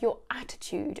describe your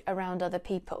attitude around other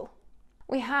people.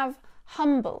 We have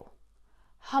humble,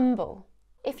 humble.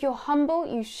 If you're humble,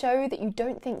 you show that you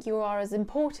don't think you are as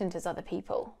important as other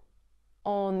people.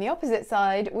 On the opposite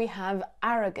side, we have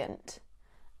arrogant,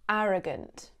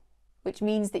 arrogant, which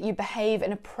means that you behave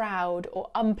in a proud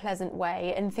or unpleasant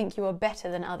way and think you are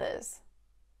better than others.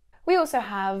 We also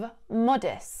have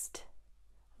modest,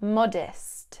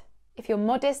 modest. If you're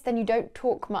modest, then you don't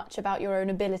talk much about your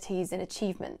own abilities and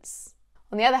achievements.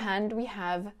 On the other hand, we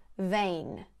have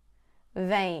vain,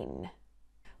 vain,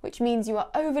 which means you are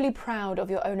overly proud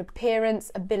of your own appearance,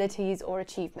 abilities, or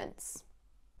achievements.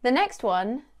 The next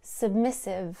one,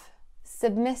 submissive,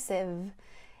 submissive,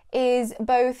 is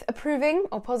both approving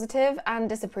or positive and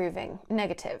disapproving,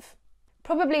 negative.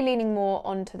 Probably leaning more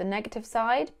onto the negative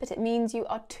side, but it means you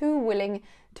are too willing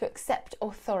to accept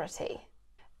authority.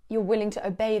 You're willing to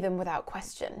obey them without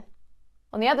question.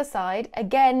 On the other side,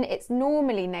 again, it's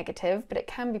normally negative, but it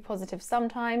can be positive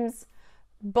sometimes.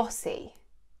 Bossy,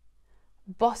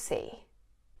 bossy.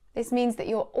 This means that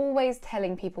you're always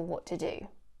telling people what to do.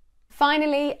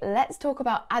 Finally, let's talk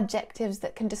about adjectives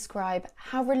that can describe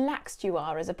how relaxed you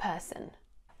are as a person.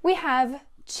 We have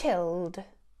chilled,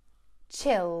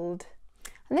 chilled.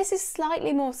 And this is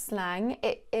slightly more slang.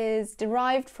 It is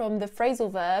derived from the phrasal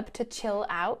verb to chill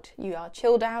out. You are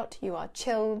chilled out, you are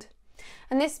chilled.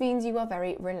 And this means you are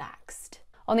very relaxed.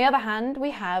 On the other hand,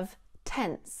 we have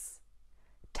tense,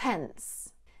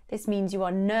 tense. This means you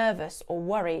are nervous or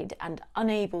worried and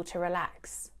unable to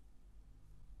relax.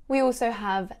 We also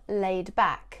have laid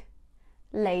back,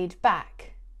 laid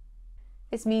back.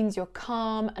 This means you're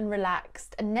calm and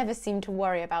relaxed and never seem to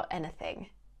worry about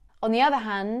anything. On the other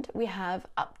hand, we have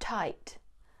uptight,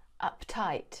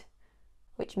 uptight,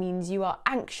 which means you are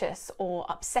anxious or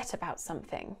upset about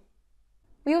something.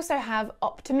 We also have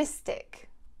optimistic,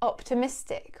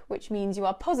 optimistic, which means you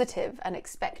are positive and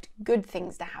expect good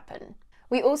things to happen.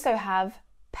 We also have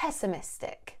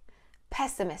pessimistic,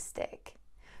 pessimistic,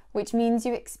 which means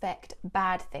you expect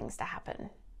bad things to happen.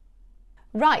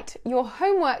 Right, your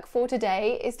homework for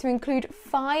today is to include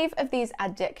 5 of these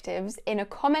adjectives in a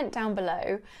comment down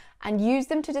below and use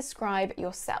them to describe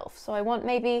yourself. So I want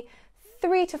maybe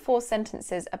 3 to 4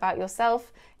 sentences about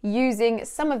yourself using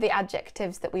some of the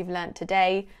adjectives that we've learned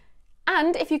today.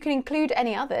 And if you can include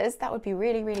any others, that would be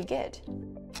really, really good.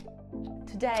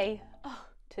 Today,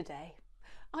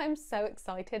 I'm so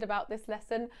excited about this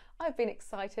lesson. I've been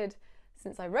excited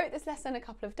since I wrote this lesson a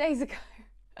couple of days ago.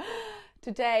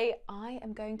 Today, I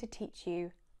am going to teach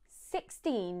you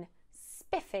 16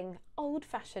 spiffing,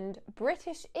 old-fashioned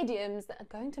British idioms that are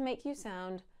going to make you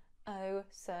sound oh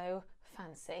so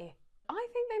fancy. I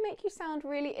think they make you sound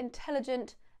really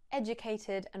intelligent,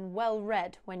 educated and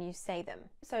well-read when you say them.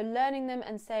 So learning them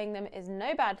and saying them is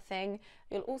no bad thing.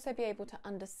 You'll also be able to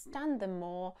understand them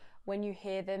more when you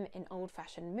hear them in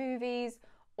old-fashioned movies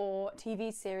or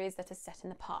TV series that are set in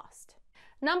the past.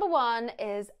 Number 1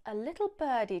 is a little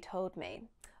birdie told me.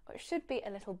 Or it should be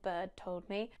a little bird told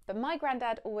me, but my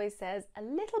granddad always says a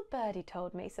little birdie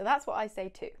told me, so that's what I say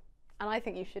too. And I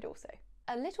think you should also.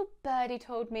 A little birdie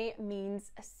told me means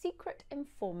a secret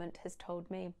informant has told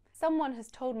me. Someone has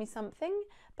told me something,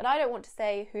 but I don't want to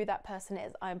say who that person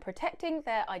is. I'm protecting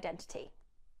their identity.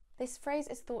 This phrase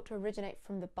is thought to originate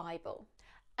from the Bible.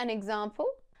 An example,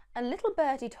 a little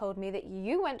birdie told me that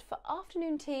you went for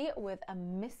afternoon tea with a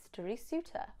mystery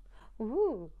suitor.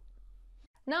 Ooh.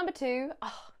 Number 2,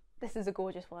 this is a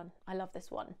gorgeous one. I love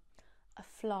this one. A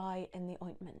fly in the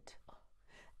ointment.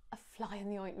 A fly in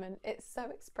the ointment. It's so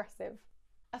expressive.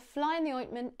 A fly in the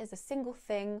ointment is a single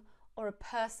thing or a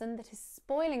person that is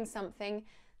spoiling something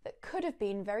that could have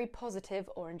been very positive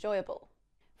or enjoyable.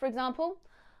 For example,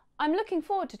 I'm looking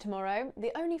forward to tomorrow,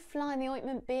 the only fly in the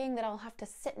ointment being that I'll have to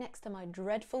sit next to my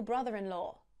dreadful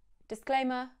brother-in-law.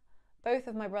 Disclaimer, both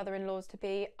of my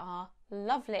brother-in-laws-to-be are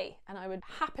lovely and I would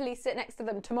happily sit next to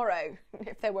them tomorrow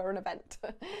if there were an event.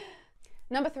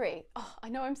 Number 3, I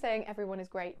know I'm saying everyone is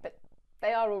great, but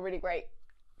they are all really great.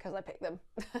 because I picked them.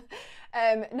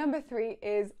 Number 3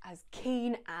 is as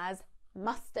keen as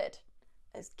mustard.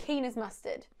 As keen as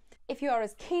mustard. If you are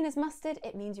as keen as mustard,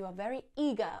 it means you are very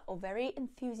eager or very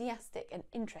enthusiastic and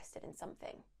interested in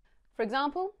something. For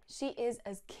example, she is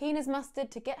as keen as mustard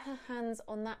to get her hands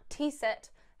on that tea set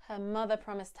her mother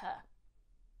promised her.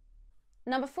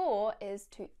 Number 4 is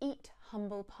to eat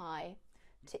humble pie.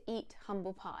 To eat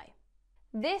humble pie.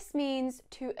 This means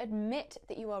to admit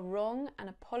that you are wrong and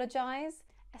apologise,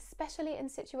 especially in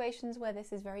situations where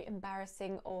this is very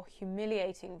embarrassing or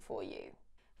humiliating for you.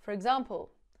 For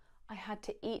example, I had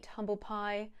to eat humble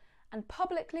pie and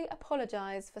publicly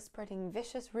apologise for spreading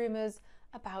vicious rumours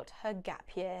about her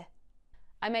gap year.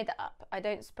 I made that up. I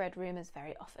don't spread rumours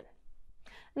very often.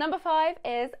 Number 5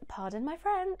 is pardon my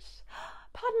French.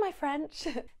 Pardon my French.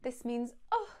 This means,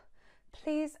 oh,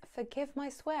 please forgive my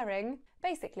swearing.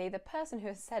 Basically, the person who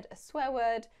has said a swear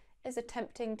word is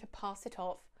attempting to pass it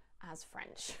off as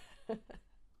French.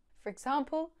 For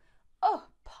example, oh,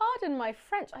 pardon my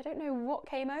French. I don't know what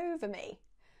came over me.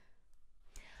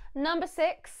 Number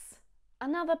 6,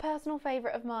 another personal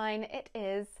favourite of mine, it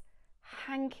is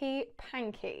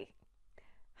hanky-panky.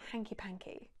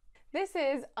 Hanky-panky. This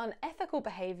is unethical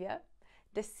behaviour,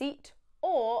 deceit,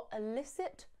 or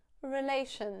illicit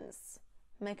relations.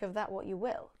 Make of that what you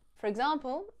will. For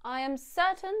example, I am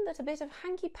certain that a bit of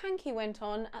hanky-panky went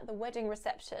on at the wedding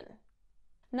reception.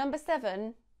 Number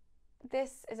 7,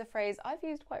 this is a phrase I've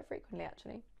used quite frequently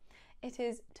actually. It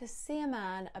is to see a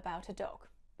man about a dog.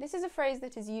 This is a phrase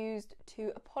that is used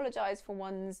to apologise for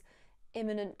one's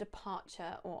imminent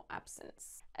departure or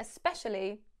absence,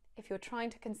 especially if you're trying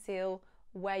to conceal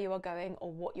where you are going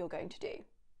or what you're going to do.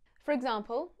 For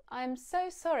example, I am so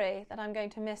sorry that I'm going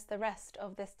to miss the rest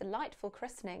of this delightful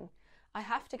christening. I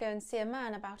have to go and see a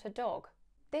man about a dog.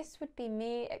 This would be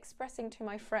me expressing to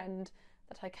my friend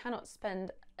that I cannot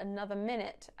spend another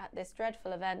minute at this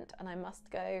dreadful event and I must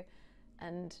go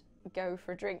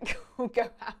for a drink or go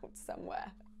out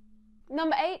somewhere.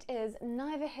 Number 8 is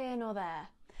neither here nor there.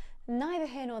 Neither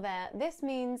here nor there. This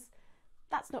means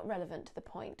that's not relevant to the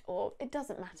point, or it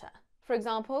doesn't matter. For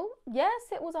example, yes,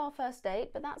 it was our first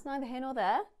date, but that's neither here nor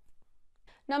there.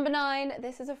 Number 9,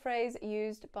 this is a phrase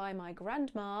used by my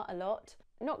grandma a lot,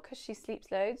 not because she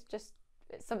sleeps loads, just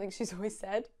it's something she's always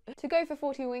said. To go for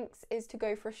 40 winks is to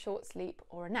go for a short sleep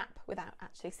or a nap without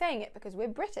actually saying it, because we're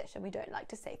British and we don't like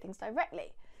to say things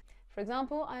directly. For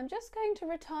example, I'm just going to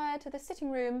retire to the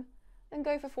sitting room and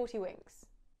go for 40 winks.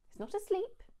 It's not a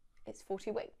sleep, it's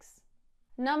 40 winks.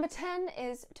 Number 10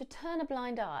 is to turn a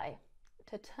blind eye.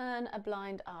 To turn a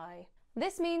blind eye.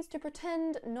 This means to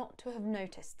pretend not to have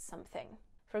noticed something.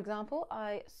 For example,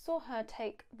 I saw her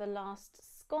take the last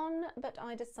scone, but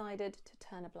I decided to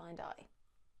turn a blind eye.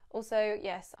 Also,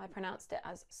 yes, I pronounced it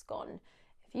as scone.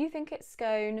 If you think it's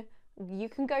scone, you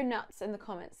can go nuts in the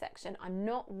comments section. I'm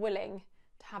not willing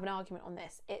to have an argument on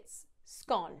this. It's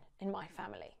scone in my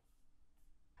family.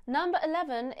 Number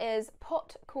 11 is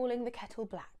pot calling the kettle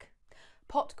black.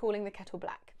 Pot calling the kettle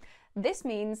black. This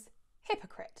means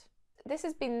hypocrite. This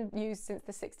has been used since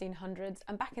the 1600s,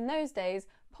 and back in those days,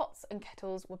 pots and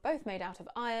kettles were both made out of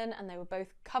iron and they were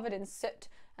both covered in soot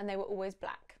and they were always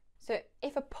black. So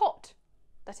if a pot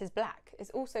that is black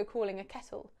is also calling a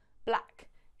kettle black,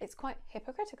 it's quite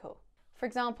hypocritical. For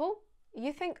example,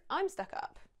 you think I'm stuck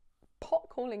up. Pot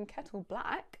calling kettle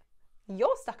black?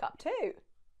 You're stuck up too.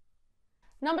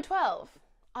 Number 12,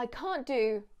 I can't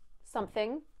do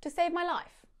something to save my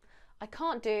life. I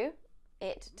can't do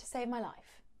it to save my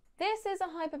life. This is a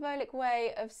hyperbolic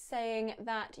way of saying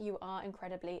that you are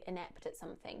incredibly inept at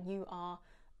something. You are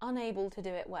unable to do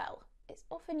it well. It's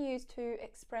often used to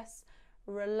express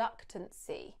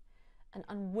reluctancy and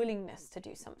unwillingness to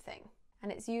do something.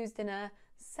 And it's used in a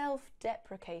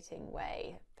self-deprecating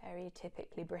way, very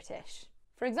typically British.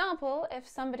 For example, if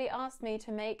somebody asked me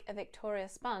to make a Victoria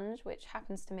sponge, which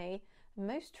happens to me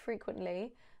most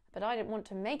frequently, but I didn't want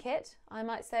to make it, I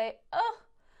might say, oh,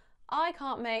 I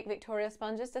can't make Victoria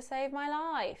sponges to save my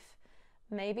life.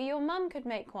 Maybe your mum could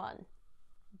make one.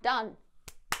 Done.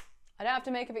 I don't have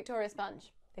to make a Victoria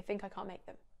sponge. They think I can't make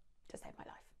them to save my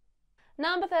life.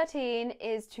 Number 13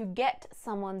 is to get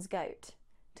someone's goat.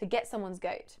 To get someone's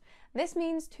goat. This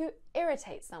means to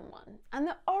irritate someone. And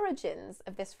the origins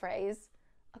of this phrase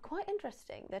are quite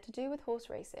interesting. They're to do with horse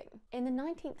racing. In the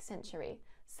 19th century,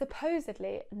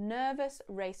 supposedly nervous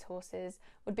racehorses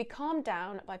would be calmed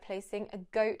down by placing a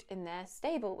goat in their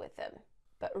stable with them.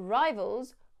 But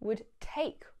rivals would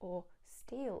take or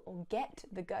steal or get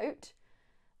the goat,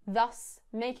 thus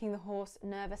making the horse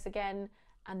nervous again,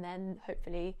 and then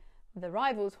hopefully the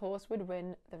rival's horse would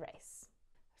win the race.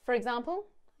 For example,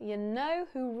 you know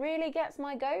who really gets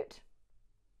my goat?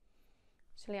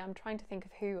 Actually, I'm trying to think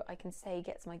of who I can say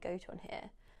gets my goat on here.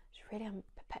 Really, I'm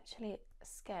perpetually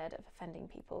scared of offending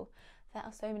people. There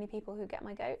are so many people who get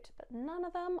my goat, but none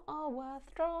of them are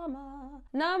worth drama.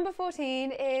 Number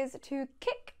 14 is to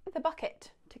kick the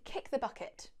bucket. To kick the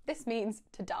bucket. This means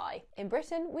to die. In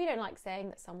Britain, we don't like saying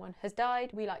that someone has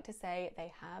died. We like to say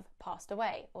they have passed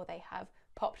away, or they have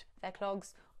popped their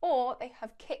clogs, or they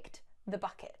have kicked the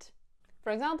bucket.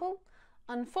 For example,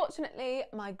 unfortunately,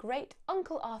 my great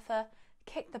uncle Arthur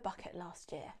kicked the bucket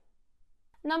last year.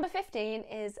 Number 15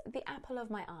 is the apple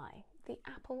of my eye. The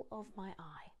apple of my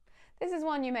eye. This is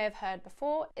one you may have heard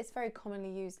before. It's very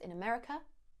commonly used in America.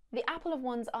 The apple of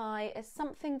one's eye is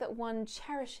something that one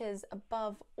cherishes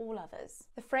above all others.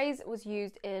 The phrase was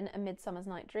used in A Midsummer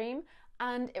Night's Dream,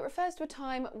 and it refers to a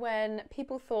time when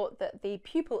people thought that the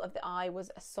pupil of the eye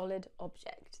was a solid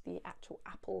object, the actual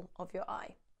apple of your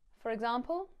eye. For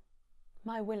example,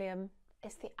 my William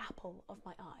is the apple of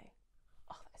my eye.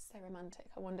 Oh, that's so romantic.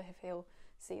 I wonder if he'll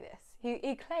see this.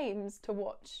 He claims to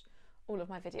watch all of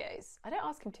my videos. I don't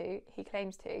ask him to, he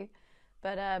claims to,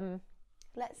 but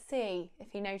let's see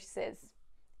if he notices.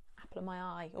 Apple of my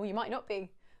eye, or you might not be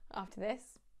after this.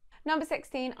 Number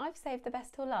 16, I've saved the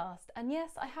best till last. And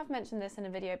yes, I have mentioned this in a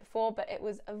video before, but it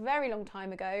was a very long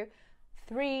time ago,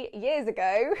 3 years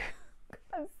ago.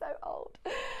 I'm so old.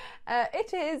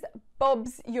 It is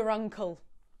Bob's your uncle.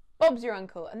 Bob's your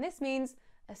uncle, and this means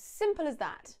as simple as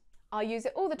that. I use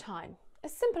it all the time.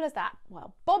 As simple as that.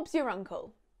 Well, Bob's your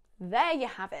uncle. There you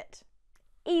have it.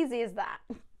 Easy as that.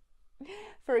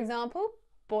 For example,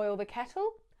 boil the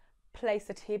kettle, place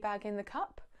a tea bag in the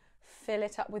cup, fill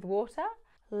it up with water,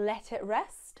 let it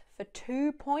rest for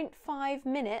 2.5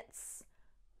 minutes,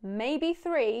 maybe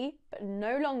 3, but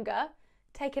no longer.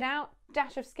 Take it out,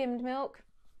 dash of skimmed milk.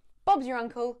 Bob's your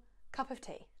uncle, cup of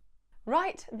tea.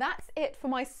 Right, that's it for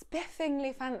my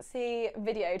spiffingly fancy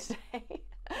video today.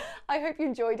 I hope you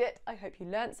enjoyed it. I hope you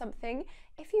learnt something.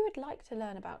 If you would like to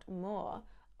learn about more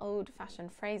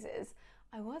old-fashioned phrases,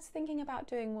 I was thinking about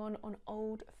doing one on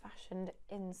old-fashioned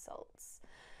insults.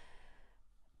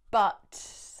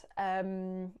 But,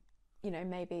 you know,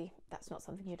 maybe that's not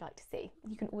something you'd like to see.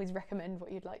 You can always recommend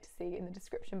what you'd like to see in the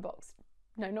description box.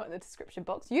 No, not in the description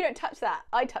box. You don't touch that.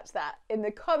 I touch that in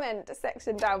the comment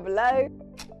section down below.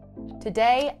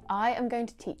 Today, I am going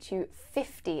to teach you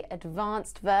 50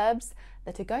 advanced verbs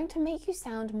that are going to make you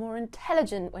sound more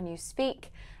intelligent when you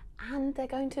speak, and they're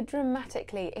going to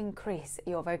dramatically increase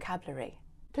your vocabulary.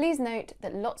 Please note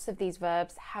that lots of these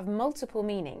verbs have multiple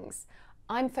meanings.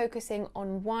 I'm focusing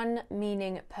on one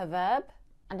meaning per verb,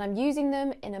 and I'm using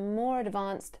them in a more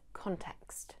advanced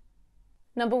context.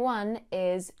 Number 1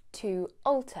 is to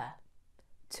alter.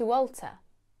 To alter.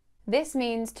 This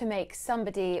means to make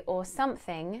somebody or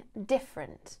something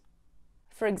different.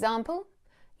 For example,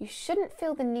 you shouldn't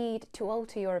feel the need to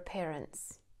alter your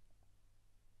appearance.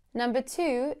 Number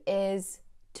 2 is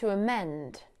to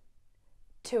amend.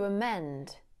 To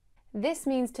amend. This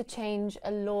means to change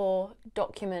a law,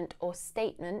 document or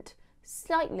statement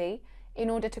slightly in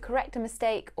order to correct a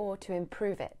mistake or to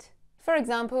improve it. For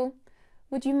example,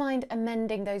 would you mind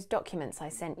amending those documents I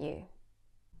sent you?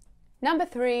 Number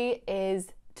 3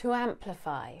 is to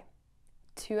amplify.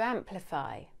 To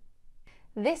amplify.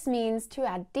 This means to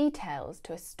add details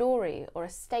to a story or a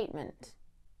statement.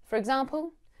 For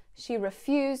example, she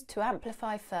refused to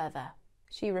amplify further.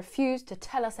 She refused to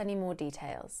tell us any more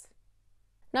details.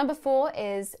 Number 4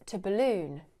 is to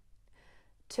balloon.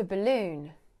 To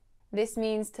balloon. This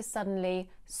means to suddenly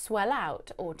swell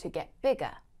out or to get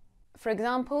bigger. For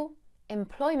example,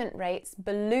 employment rates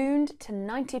ballooned to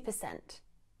 90%.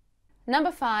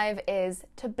 Number 5 is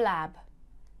to blab.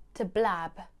 To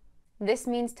blab. This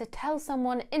means to tell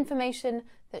someone information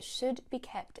that should be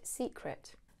kept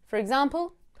secret. For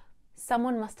example,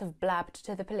 someone must have blabbed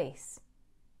to the police.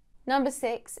 Number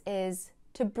 6 is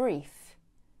to brief.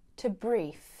 To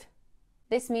brief.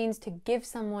 This means to give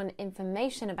someone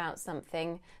information about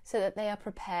something so that they are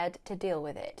prepared to deal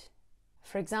with it.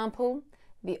 For example,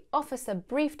 the officer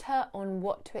briefed her on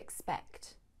what to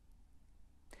expect.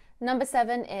 Number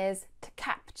 7 is to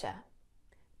capture.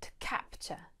 To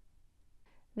capture.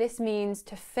 This means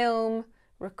to film,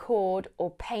 record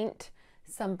or paint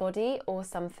somebody or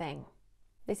something.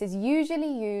 This is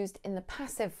usually used in the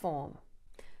passive form.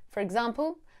 For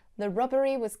example, the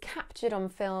robbery was captured on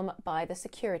film by the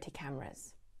security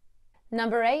cameras.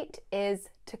 Number 8 is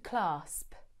to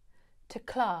clasp. To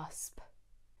clasp.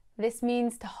 This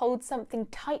means to hold something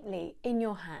tightly in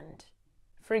your hand.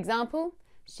 For example,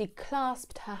 she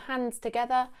clasped her hands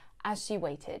together as she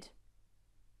waited.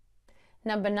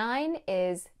 Number 9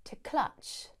 is to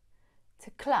clutch.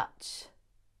 To clutch.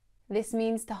 This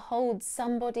means to hold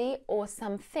somebody or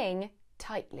something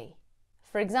tightly.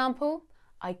 For example,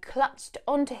 I clutched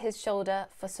onto his shoulder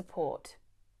for support.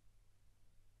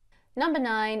 Number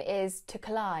 9 is to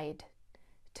collide.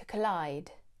 To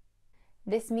collide.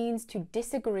 This means to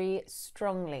disagree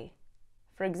strongly.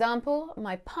 For example,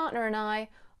 my partner and I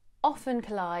often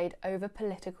collide over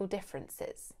political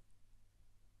differences.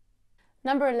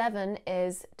 Number 11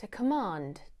 is to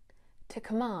command. To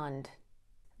command.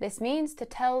 This means to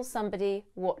tell somebody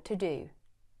what to do.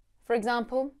 For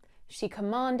example, she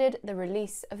commanded the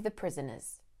release of the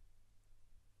prisoners.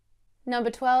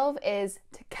 Number 12 is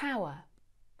to cower.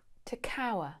 To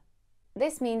cower.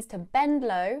 This means to bend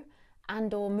low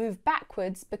and or move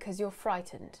backwards because you're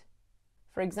frightened.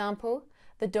 For example,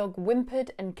 the dog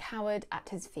whimpered and cowered at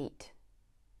his feet.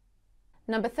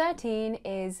 Number 13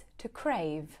 is to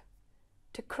crave.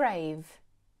 To crave.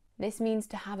 This means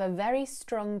to have a very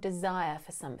strong desire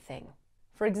for something.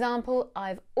 For example,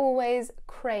 I've always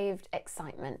craved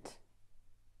excitement.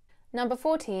 Number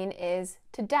 14 is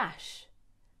to dash.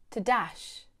 To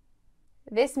dash.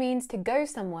 This means to go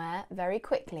somewhere very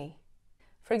quickly.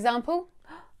 For example,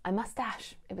 I must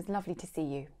dash. It was lovely to see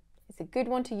you. It's a good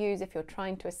one to use if you're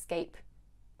trying to escape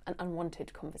an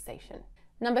unwanted conversation.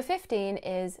 Number 15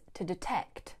 is to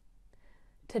detect.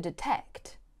 To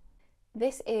detect.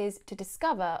 This is to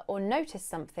discover or notice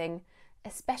something,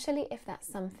 especially if that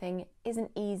something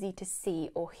isn't easy to see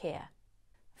or hear.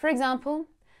 For example,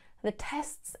 the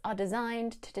tests are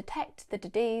designed to detect the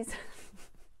disease.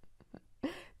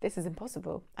 This is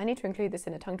impossible. I need to include this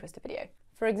in a tongue twister video.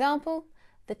 For example,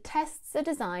 the tests are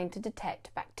designed to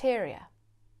detect bacteria.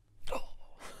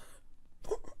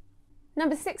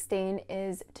 Number 16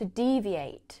 is to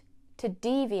deviate. To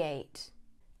deviate.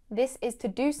 This is to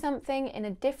do something in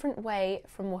a different way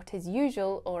from what is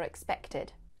usual or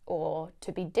expected, or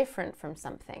to be different from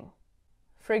something.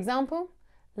 For example,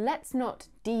 let's not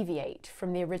deviate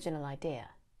from the original idea.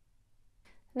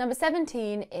 Number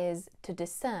 17 is to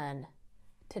discern.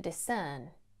 To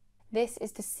discern. This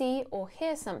is to see or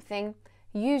hear something,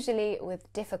 usually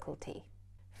with difficulty.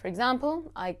 For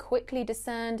example, I quickly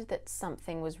discerned that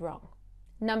something was wrong.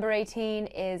 Number 18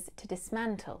 is to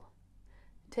dismantle.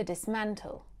 To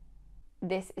dismantle.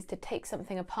 This is to take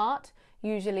something apart,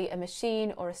 usually a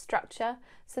machine or a structure,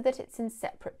 so that it's in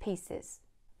separate pieces.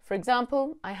 For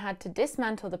example, I had to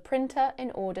dismantle the printer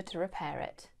in order to repair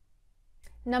it.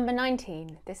 Number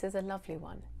 19, this is a lovely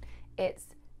one. It's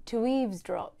to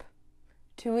eavesdrop.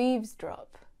 To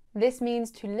eavesdrop. This means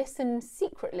to listen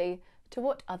secretly to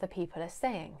what other people are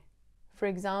saying. For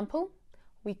example,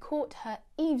 we caught her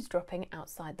eavesdropping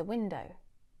outside the window.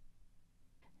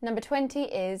 Number 20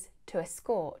 is to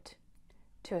escort.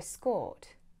 To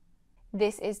escort.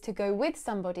 This is to go with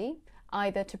somebody,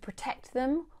 either to protect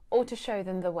them or to show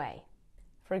them the way.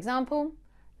 For example,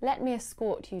 let me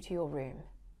escort you to your room.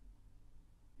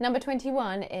 Number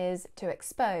 21 is to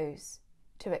expose.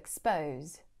 To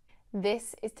expose.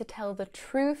 This is to tell the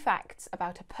true facts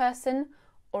about a person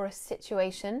or a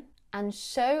situation and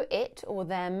show it or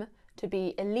them to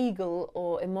be illegal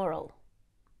or immoral.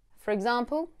 For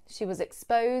example, she was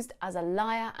exposed as a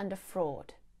liar and a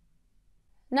fraud.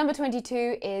 Number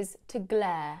 22 is to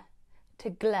glare. To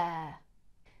glare.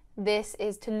 This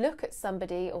is to look at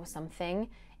somebody or something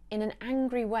in an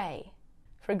angry way.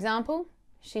 For example,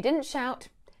 she didn't shout,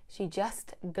 she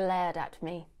just glared at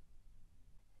me.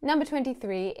 Number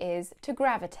 23 is to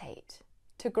gravitate.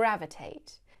 To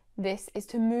gravitate. This is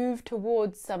to move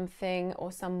towards something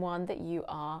or someone that you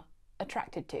are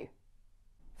attracted to.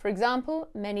 For example,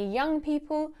 many young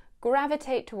people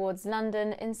gravitate towards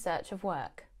London in search of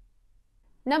work.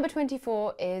 Number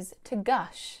 24 is to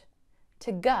gush.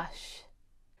 To gush.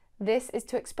 This is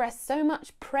to express so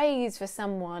much praise for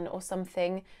someone or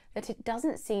something that it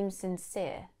doesn't seem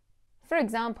sincere. For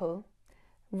example,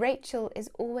 Rachel is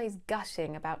always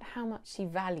gushing about how much she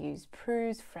values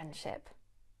Prue's friendship.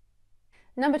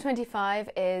 Number 25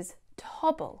 is to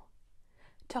hobble.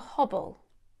 To hobble.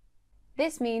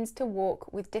 This means to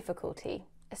walk with difficulty,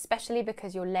 especially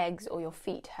because your legs or your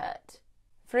feet hurt.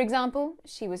 For example,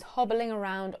 she was hobbling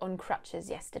around on crutches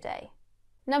yesterday.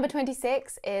 Number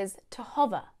 26 is to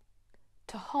hover.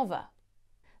 To hover.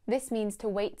 This means to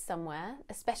wait somewhere,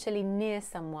 especially near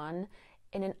someone,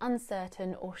 in an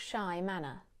uncertain or shy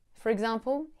manner. For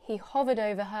example, he hovered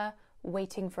over her,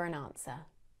 waiting for an answer.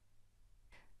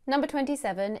 Number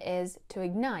 27 is to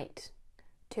ignite.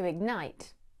 To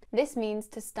ignite. This means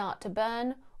to start to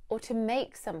burn or to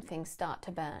make something start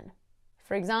to burn.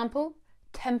 For example,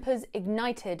 tempers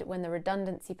ignited when the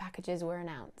redundancy packages were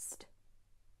announced.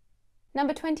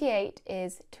 Number 28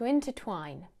 is to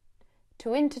intertwine.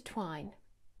 To intertwine.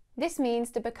 This means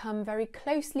to become very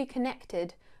closely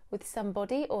connected with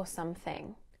somebody or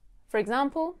something. For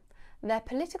example, their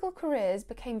political careers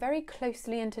became very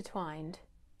closely intertwined.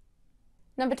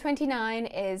 Number 29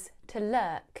 is to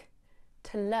lurk.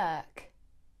 To lurk.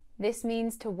 This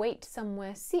means to wait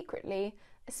somewhere secretly,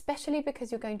 especially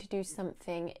because you're going to do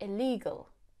something illegal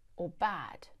or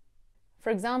bad. For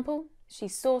example, she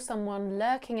saw someone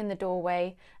lurking in the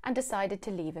doorway and decided to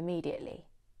leave immediately.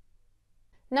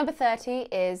 Number 30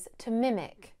 is to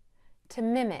mimic. To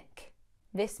mimic.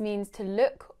 This means to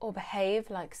look or behave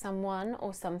like someone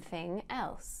or something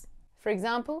else. For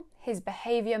example, his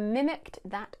behaviour mimicked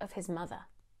that of his mother.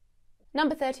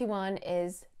 Number 31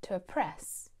 is to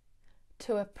oppress.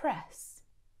 To oppress.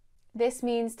 This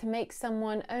means to make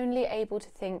someone only able to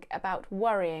think about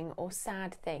worrying or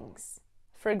sad things.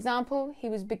 For example, he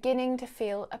was beginning to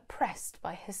feel oppressed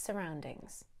by his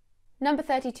surroundings. Number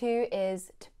 32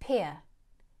 is to peer.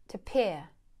 To peer.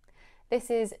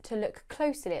 This is to look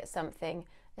closely at something,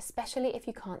 especially if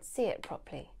you can't see it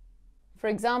properly. For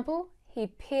example, he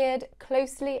peered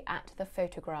closely at the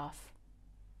photograph.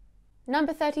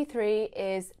 Number 33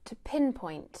 is to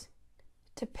pinpoint.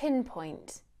 To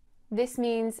pinpoint. This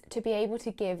means to be able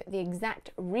to give the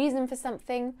exact reason for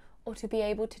something or to be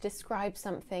able to describe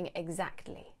something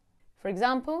exactly. For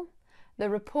example, the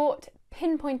report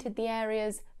pinpointed the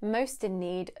areas most in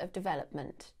need of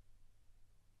development.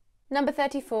 Number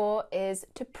 34 is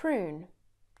to prune.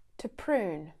 To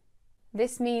prune.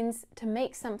 This means to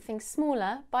make something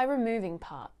smaller by removing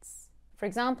parts. For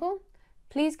example,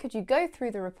 please could you go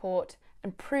through the report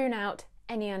and prune out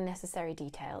any unnecessary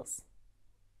details.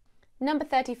 Number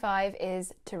 35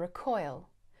 is to recoil.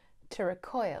 To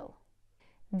recoil.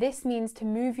 This means to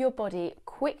move your body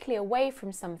quickly away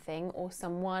from something or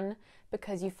someone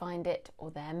because you find it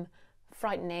or them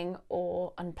frightening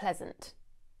or unpleasant.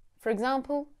 For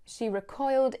example, she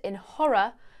recoiled in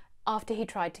horror after he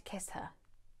tried to kiss her.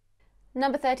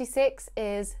 Number 36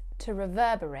 is to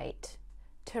reverberate.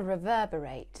 To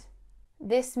reverberate.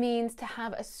 This means to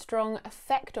have a strong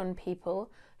effect on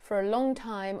people for a long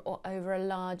time or over a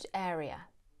large area.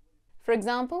 For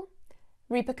example,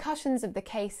 repercussions of the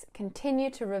case continue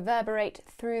to reverberate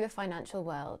through the financial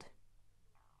world.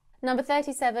 Number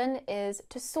 37 is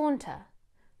to saunter.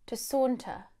 To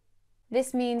saunter.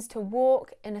 This means to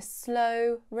walk in a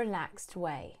slow, relaxed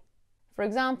way. For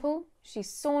example, she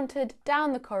sauntered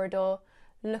down the corridor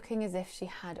looking as if she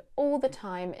had all the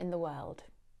time in the world.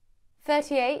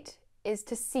 38 is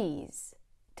to seize.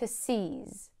 To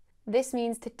seize. This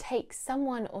means to take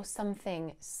someone or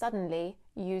something suddenly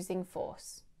using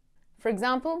force. For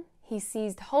example, he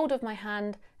seized hold of my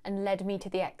hand and led me to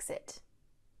the exit.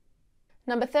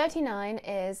 Number 39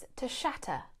 is to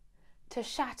shatter. To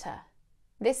shatter.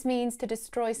 This means to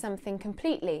destroy something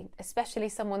completely, especially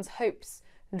someone's hopes,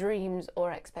 dreams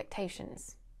or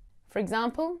expectations. For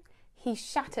example, he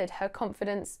shattered her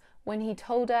confidence when he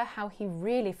told her how he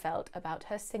really felt about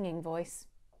her singing voice.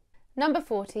 Number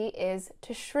 40 is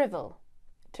to shrivel.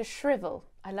 To shrivel.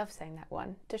 I love saying that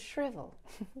one. To shrivel.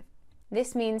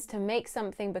 This means to make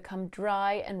something become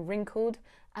dry and wrinkled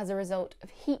as a result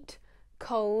of heat,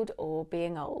 cold or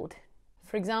being old.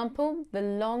 For example, the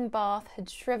long bath had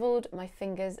shriveled my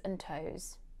fingers and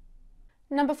toes.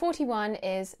 Number 41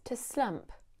 is to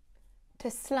slump.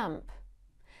 To slump.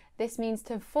 This means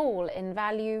to fall in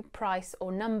value, price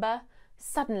or number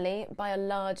suddenly by a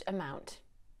large amount.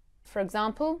 For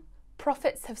example,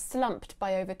 profits have slumped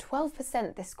by over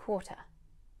 12% this quarter.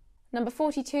 Number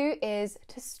 42 is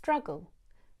to struggle.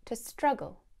 To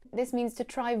struggle. This means to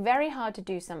try very hard to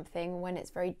do something when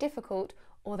it's very difficult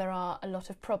or there are a lot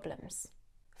of problems.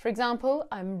 For example,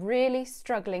 I'm really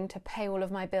struggling to pay all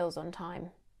of my bills on time.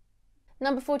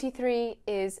 Number 43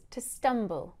 is to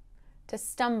stumble. To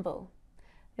stumble.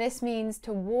 This means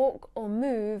to walk or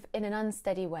move in an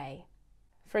unsteady way.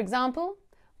 For example,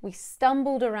 we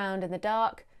stumbled around in the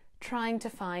dark trying to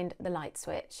find the light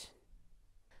switch.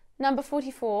 Number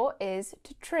 44 is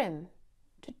to trim.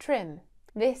 To trim.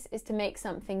 This is to make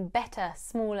something better,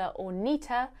 smaller or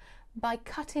neater by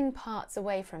cutting parts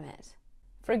away from it.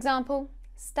 For example,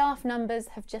 staff numbers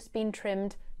have just been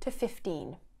trimmed to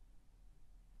 15.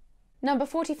 Number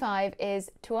 45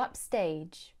 is to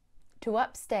upstage. To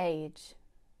upstage.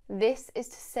 This is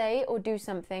to say or do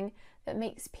something that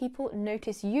makes people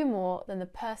notice you more than the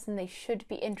person they should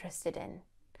be interested in.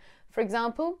 For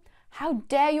example, how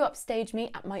dare you upstage me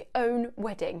at my own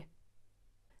wedding?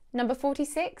 Number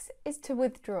 46 is to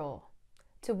withdraw.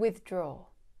 To withdraw.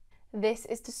 This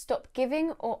is to stop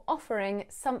giving or offering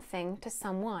something to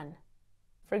someone.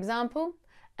 For example,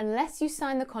 unless you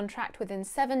sign the contract within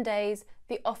 7 days,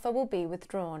 the offer will be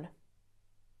withdrawn.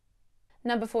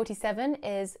 Number 47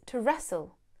 is to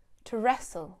wrestle. To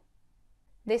wrestle.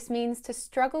 This means to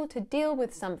struggle to deal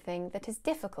with something that is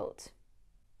difficult.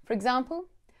 For example,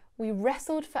 we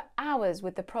wrestled for hours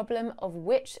with the problem of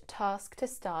which task to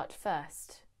start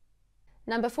first.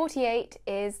 Number 48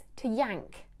 is to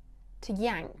yank. To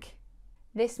yank.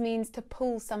 This means to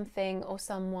pull something or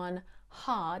someone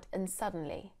hard and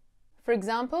suddenly. For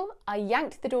example, I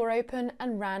yanked the door open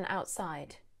and ran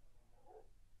outside.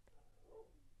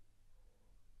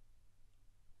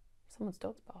 Someone's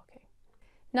dog's barking.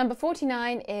 Number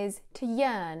 49 is to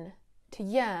yearn. To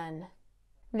yearn.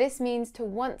 This means to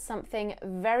want something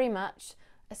very much,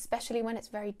 especially when it's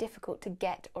very difficult to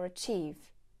get or achieve.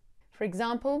 For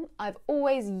example, I've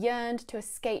always yearned to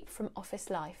escape from office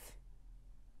life.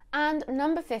 And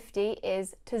number 50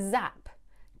 is to zap.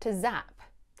 To zap.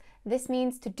 This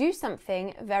means to do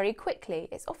something very quickly.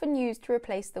 It's often used to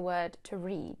replace the word to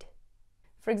read.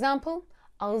 For example,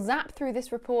 I'll zap through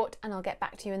this report and I'll get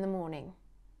back to you in the morning.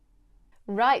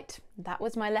 Right, that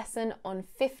was my lesson on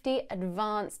 50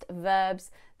 advanced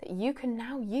verbs that you can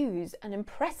now use and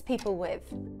impress people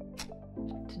with.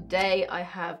 Today I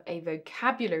have a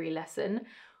vocabulary lesson.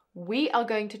 We are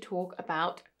going to talk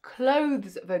about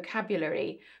clothes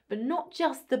vocabulary, but not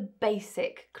just the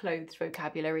basic clothes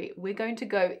vocabulary. We're going to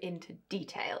go into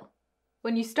detail.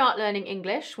 When you start learning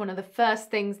English, one of the first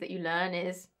things that you learn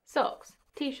is socks,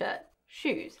 t-shirt,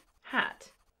 shoes,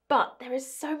 hat. But there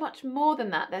is so much more than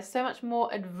that. There's so much more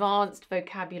advanced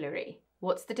vocabulary.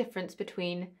 What's the difference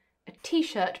between a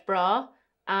t-shirt bra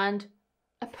and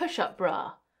a push-up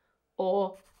bra?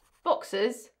 Or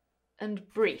boxers and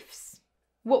briefs?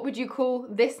 What would you call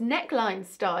this neckline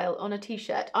style on a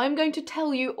t-shirt? I'm going to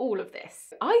tell you all of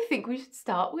this. I think we should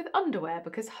start with underwear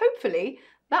because hopefully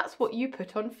that's what you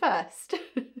put on first.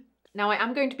 Now I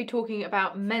am going to be talking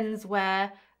about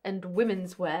menswear and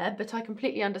women's wear, but I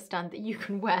completely understand that you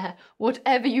can wear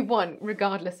whatever you want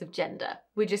regardless of gender.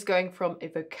 We're just going from a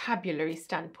vocabulary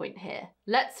standpoint here.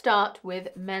 Let's start with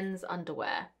men's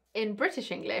underwear. In British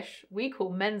English, we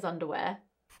call men's underwear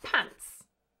pants.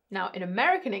 Now in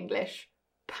American English,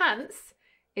 pants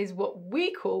is what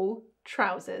we call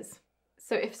trousers.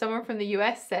 So if someone from the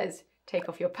US says, take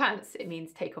off your pants, it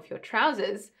means take off your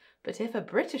trousers. But if a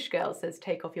British girl says,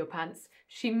 take off your pants,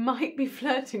 she might be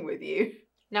flirting with you.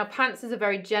 Now, pants is a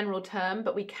very general term,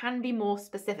 but we can be more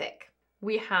specific.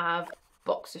 We have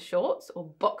boxer shorts or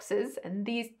boxers, and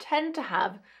these tend to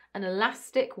have an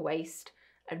elastic waist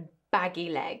and baggy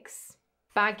legs.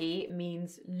 Baggy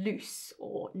means loose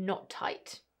or not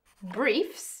tight.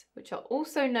 Briefs, which are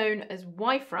also known as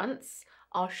Y-fronts,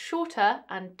 are shorter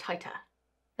and tighter.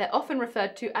 They're often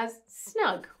referred to as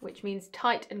snug, which means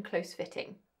tight and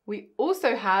close-fitting. We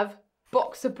also have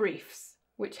boxer briefs,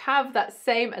 which have that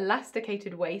same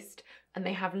elasticated waist, and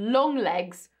they have long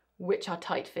legs, which are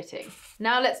tight-fitting.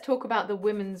 Now let's talk about the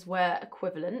women's wear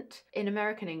equivalent. In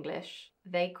American English,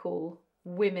 they call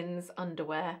women's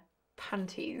underwear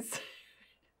panties.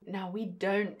 Now we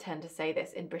don't tend to say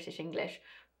this in British English.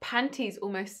 Panties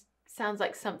almost sounds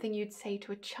like something you'd say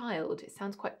to a child. It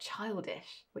sounds quite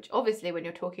childish, which obviously when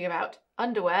you're talking about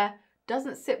underwear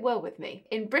doesn't sit well with me.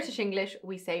 In British English,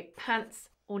 we say pants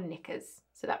or knickers.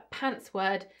 So that pants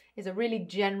word is a really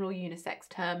general unisex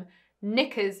term.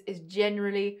 Knickers is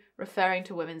generally referring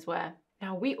to women's wear.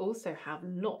 Now we also have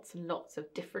lots and lots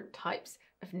of different types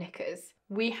of knickers.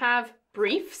 We have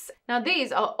briefs. Now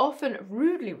these are often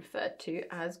rudely referred to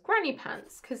as granny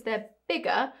pants because they're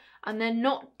bigger and they're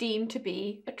not deemed to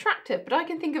be attractive. But I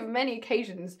can think of many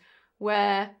occasions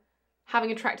where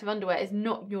having attractive underwear is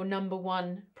not your number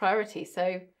one priority.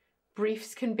 So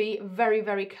briefs can be very,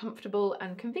 very comfortable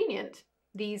and convenient.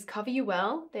 These cover you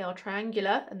well, they are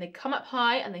triangular and they come up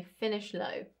high and they finish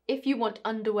low. If you want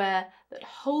underwear that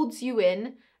holds you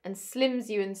in and slims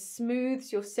you and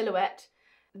smooths your silhouette,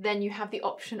 then you have the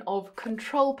option of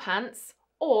control pants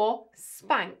or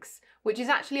Spanx, which is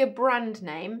actually a brand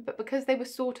name, but because they were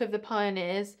sort of the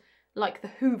pioneers, like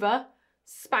the Hoover,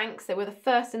 Spanx, they were the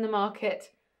first in the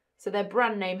market, so their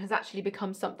brand name has actually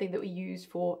become something that we use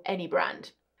for any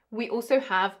brand. We also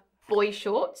have boy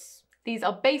shorts. These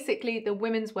are basically the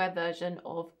women's wear version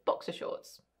of boxer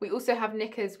shorts. We also have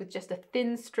knickers with just a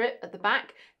thin strip at the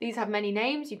back. These have many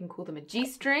names. You can call them a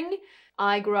G-string.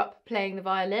 I grew up playing the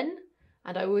violin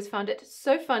and I always found it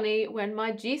so funny when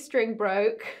my G-string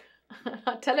broke.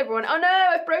 I'd tell everyone, oh no,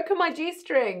 I've broken my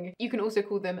G-string. You can also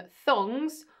call them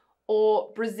thongs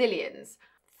or Brazilians.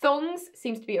 Thongs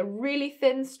seems to be a really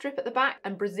thin strip at the back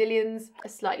and Brazilians are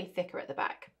slightly thicker at the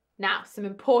back. Now, some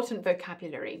important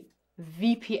vocabulary.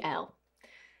 VPL.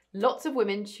 Lots of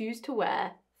women choose to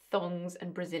wear thongs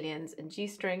and Brazilians and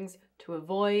G-strings to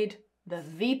avoid the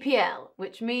VPL,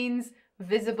 which means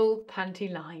visible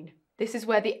panty line. This is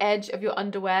where the edge of your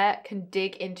underwear can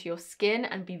dig into your skin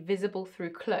and be visible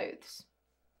through clothes.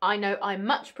 I know I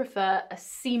much prefer a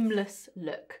seamless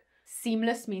look.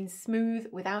 Seamless means smooth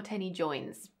without any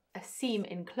joins. A seam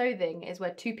in clothing is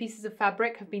where two pieces of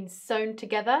fabric have been sewn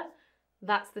together.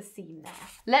 That's the seam there.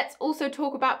 Let's also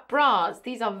talk about bras.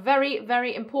 These are very,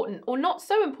 very important, or not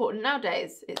so important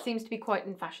nowadays. It seems to be quite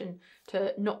in fashion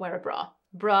to not wear a bra.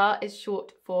 Bra is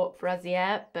short for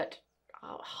brassiere, but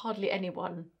hardly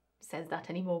anyone says that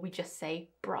anymore. We just say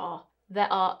bra.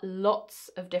 There are lots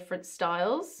of different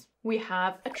styles. We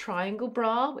have a triangle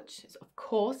bra, which is of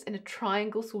course in a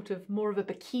triangle, sort of more of a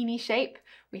bikini shape.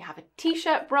 We have a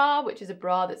t-shirt bra, which is a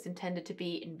bra that's intended to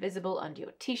be invisible under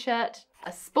your t-shirt.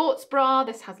 A sports bra,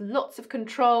 this has lots of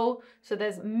control, so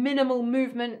there's minimal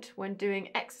movement when doing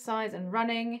exercise and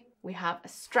running. We have a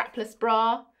strapless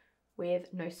bra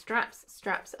with no straps.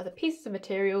 Straps are the pieces of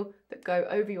material that go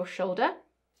over your shoulder.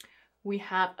 We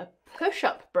have a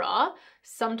push-up bra,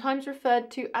 sometimes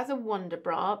referred to as a Wonder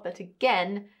Bra, but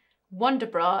again, Wonder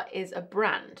Bra is a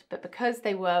brand, but because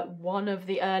they were one of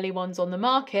the early ones on the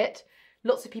market,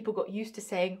 lots of people got used to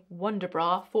saying Wonder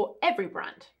Bra for every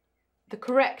brand. The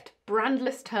correct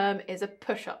brandless term is a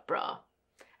push-up bra,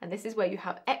 and this is where you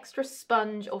have extra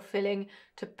sponge or filling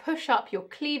to push up your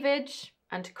cleavage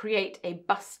and to create a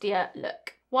bustier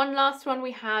look. One last one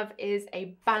we have is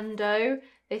a bandeau.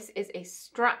 This is a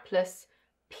strapless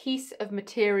piece of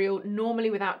material, normally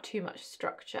without too much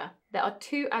structure. There are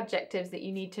two adjectives that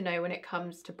you need to know when it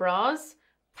comes to bras: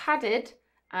 padded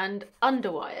and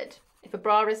underwired. If a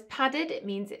bra is padded, it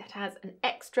means it has an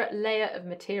extra layer of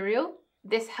material.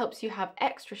 This helps you have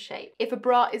extra shape. If a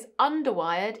bra is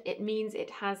underwired, it means it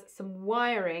has some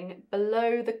wiring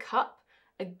below the cup,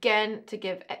 again to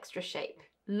give extra shape.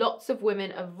 Lots of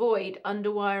women avoid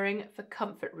underwiring for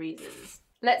comfort reasons.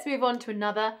 Let's move on to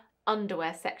another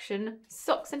underwear section,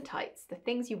 socks and tights, the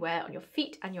things you wear on your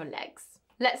feet and your legs.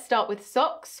 Let's start with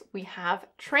socks. We have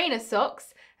trainer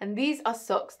socks, and these are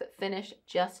socks that finish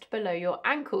just below your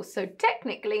ankles, so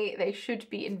technically they should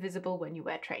be invisible when you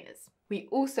wear trainers. We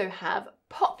also have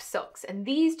pop socks, and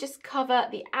these just cover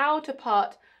the outer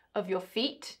part of your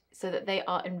feet so that they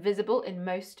are invisible in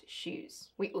most shoes.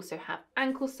 We also have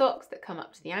ankle socks that come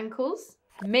up to the ankles,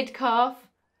 mid-calf,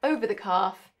 over the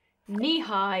calf,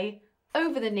 knee-high,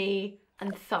 over the knee,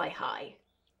 and thigh-high.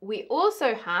 We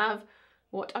also have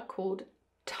what are called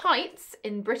tights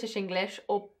in British English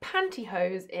or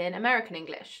pantyhose in American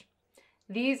English.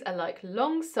 These are like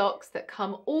long socks that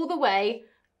come all the way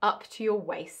up to your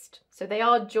waist. So they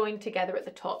are joined together at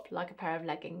the top like a pair of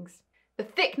leggings. The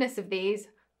thickness of these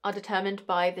are determined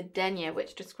by the denier,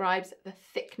 which describes the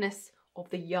thickness of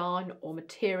the yarn or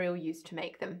material used to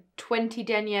make them. 20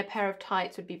 denier pair of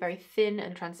tights would be very thin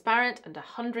and transparent, and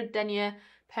 100 denier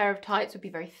pair of tights would be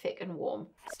very thick and warm.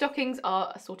 Stockings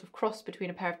are a sort of cross between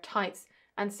a pair of tights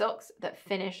and socks that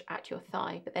finish at your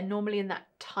thigh, but they're normally in that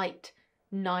tight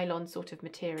nylon sort of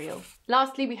material.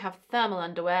 Lastly, we have thermal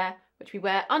underwear, which we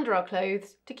wear under our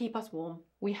clothes to keep us warm.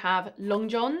 We have long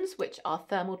johns, which are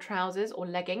thermal trousers or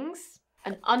leggings.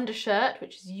 An undershirt,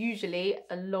 which is usually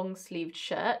a long-sleeved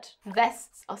shirt.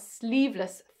 Vests are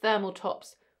sleeveless thermal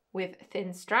tops with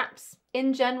thin straps.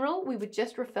 In general, we would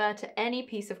just refer to any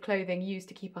piece of clothing used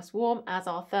to keep us warm as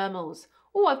our thermals.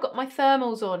 Oh, I've got my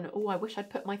thermals on. Oh, I wish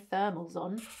I'd put my thermals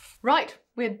on. Right,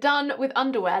 we're done with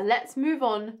underwear. Let's move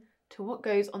on to what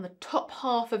goes on the top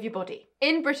half of your body.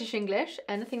 In British English,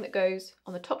 anything that goes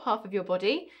on the top half of your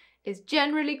body is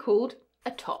generally called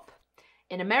a top.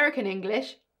 In American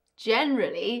English,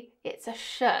 generally it's a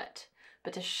shirt,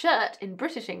 but a shirt in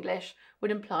British English would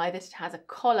imply that it has a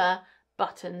collar,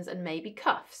 buttons, and maybe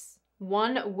cuffs.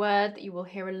 One word that you will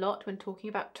hear a lot when talking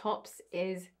about tops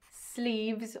is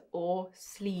sleeves or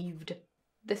sleeved.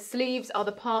 The sleeves are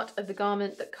the part of the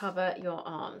garment that cover your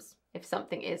arms. If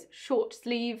something is short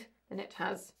sleeve, then it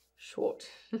has short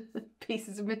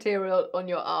pieces of material on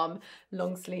your arm.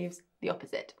 Long sleeves, the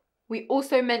opposite. We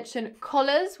also mention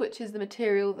collars, which is the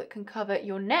material that can cover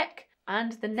your neck,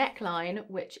 and the neckline,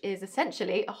 which is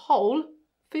essentially a hole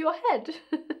for your head.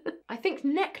 I think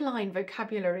neckline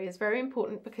vocabulary is very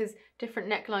important because different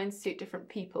necklines suit different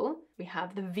people. We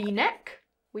have the V-neck.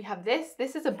 We have this.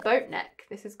 This is a boat neck.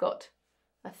 This has got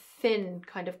a thin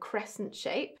kind of crescent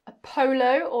shape. A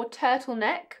polo or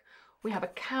turtleneck. We have a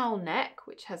cowl neck,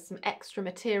 which has some extra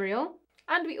material.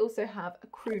 And we also have a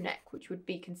crew neck, which would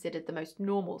be considered the most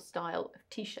normal style of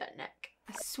t-shirt neck.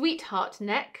 A sweetheart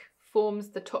neck forms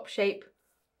the top shape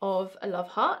of a love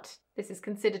heart. This is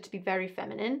considered to be very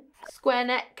feminine. Square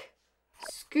neck,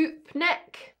 scoop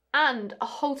neck, and a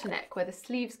halter neck where the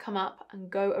sleeves come up and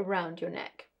go around your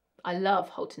neck. I love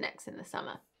halter necks in the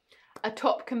summer. A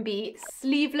top can be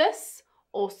sleeveless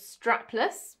or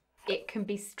strapless. It can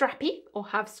be strappy or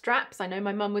have straps. I know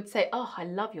my mum would say, oh, I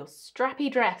love your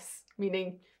strappy dress,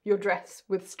 meaning your dress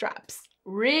with straps.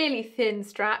 Really thin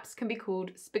straps can be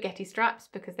called spaghetti straps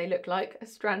because they look like a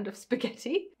strand of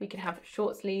spaghetti. We can have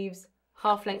short sleeves,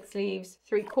 half-length sleeves,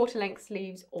 three-quarter-length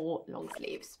sleeves, or long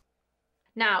sleeves.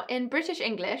 Now, in British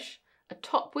English, a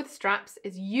top with straps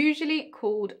is usually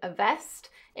called a vest.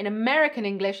 In American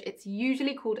English, it's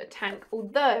usually called a tank,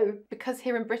 although because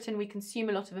here in Britain we consume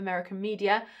a lot of American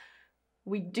media,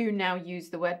 we do now use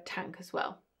the word tank as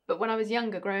well. But when I was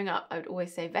younger, growing up, I would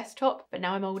always say vest top, but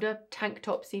now I'm older, tank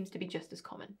top seems to be just as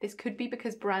common. This could be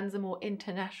because brands are more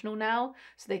international now,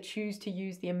 so they choose to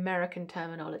use the American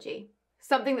terminology.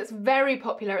 Something that's very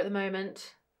popular at the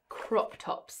moment, crop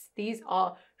tops. These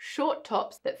are short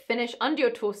tops that finish under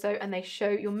your torso and they show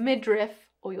your midriff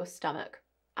or your stomach.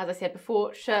 As I said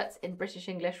before, shirts in British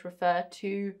English refer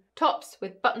to tops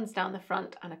with buttons down the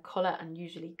front and a collar and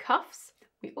usually cuffs.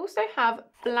 We also have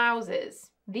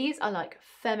blouses. These are like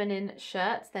feminine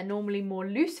shirts. They're normally more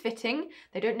loose fitting.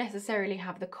 They don't necessarily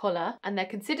have the collar and they're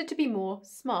considered to be more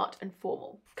smart and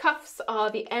formal. Cuffs are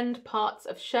the end parts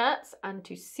of shirts, and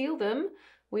to seal them,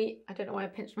 I don't know why I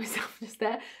pinched myself just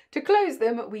there. To close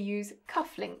them, we use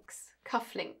cufflinks.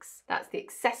 Cufflinks. That's the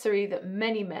accessory that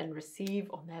many men receive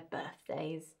on their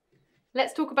birthdays.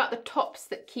 Let's talk about the tops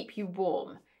that keep you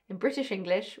warm. In British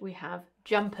English, we have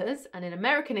jumpers, and in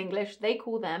American English, they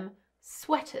call them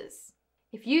sweaters.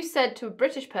 If you said to a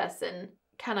British person,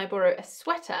 can I borrow a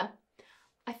sweater?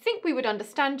 I think we would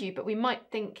understand you, but we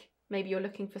might think maybe you're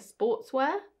looking for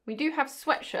sportswear. We do have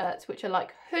sweatshirts, which are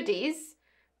like hoodies,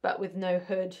 but with no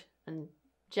hood and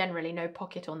generally no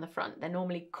pocket on the front. They're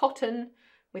normally cotton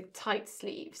with tight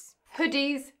sleeves.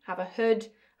 Hoodies have a hood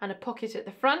and a pocket at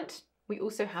the front. We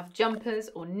also have jumpers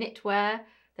or knitwear.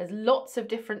 There's lots of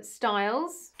different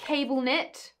styles. Cable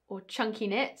knit or chunky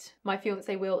knit. My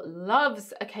fiance Will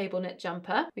loves a cable knit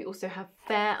jumper. We also have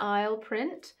Fair Isle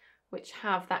print, which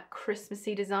have that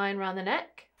Christmassy design around the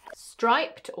neck.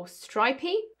 Striped or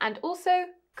stripy, and also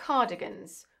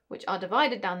cardigans, which are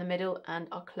divided down the middle and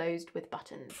are closed with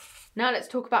buttons. Now let's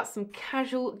talk about some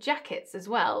casual jackets as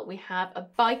well. We have a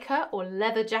biker or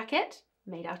leather jacket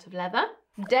made out of leather,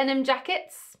 denim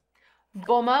jackets,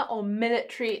 bomber or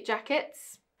military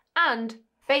jackets, and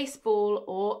baseball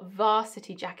or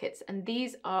varsity jackets. And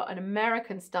these are an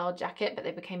American style jacket, but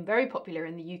they became very popular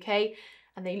in the UK,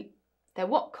 and they're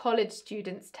what college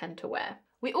students tend to wear.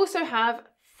 We also have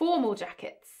formal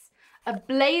jackets. A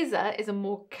blazer is a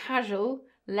more casual,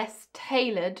 less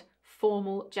tailored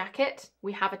formal jacket.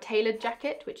 We have a tailored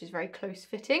jacket, which is very close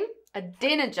fitting. A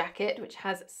dinner jacket, which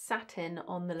has satin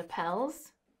on the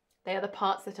lapels. They are the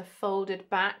parts that are folded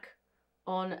back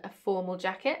on a formal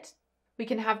jacket. We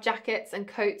can have jackets and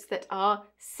coats that are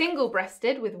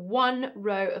single-breasted with one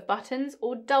row of buttons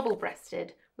or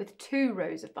double-breasted with 2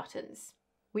 rows of buttons.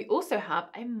 We also have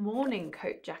a morning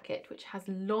coat jacket, which has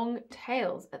long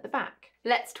tails at the back.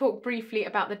 Let's talk briefly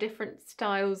about the different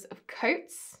styles of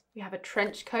coats. We have a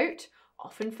trench coat,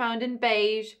 often found in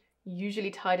beige,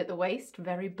 usually tied at the waist,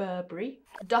 very Burberry.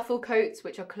 Duffel coats,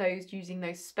 which are closed using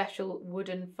those special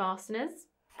wooden fasteners.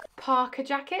 Parka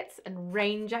jackets and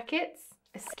rain jackets.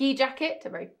 A ski jacket, a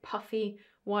very puffy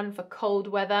one for cold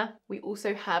weather. We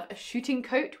also have a shooting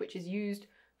coat, which is used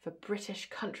for British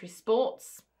country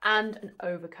sports, and an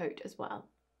overcoat as well.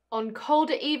 On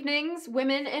colder evenings,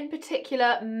 women in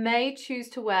particular may choose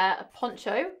to wear a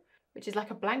poncho, which is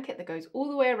like a blanket that goes all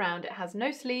the way around. It has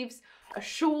no sleeves, a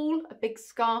shawl, a big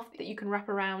scarf that you can wrap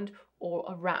around, or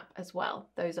a wrap as well.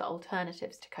 Those are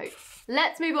alternatives to coats.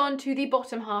 Let's move on to the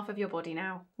bottom half of your body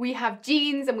now. We have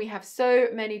jeans, and we have so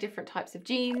many different types of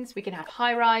jeans. We can have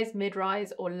high-rise,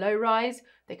 mid-rise, or low-rise.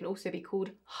 They can also be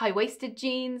called high-waisted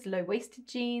jeans, low-waisted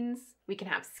jeans. We can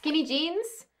have skinny jeans,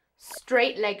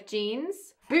 straight leg jeans,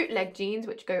 bootleg jeans,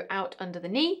 which go out under the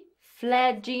knee,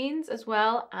 flared jeans as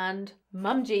well, and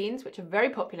mum jeans, which are very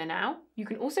popular now. You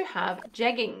can also have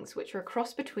jeggings, which are a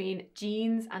cross between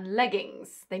jeans and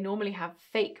leggings. They normally have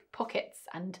fake pockets,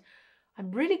 and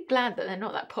I'm really glad that they're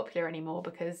not that popular anymore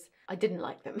because I didn't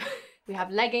like them. We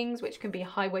have leggings, which can be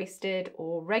high-waisted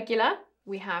or regular.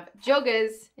 We have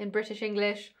joggers in British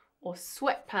English or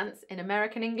sweatpants in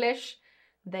American English.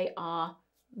 They are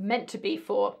meant to be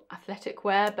for athletic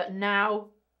wear, but now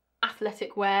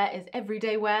athletic wear is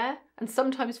everyday wear and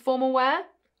sometimes formal wear.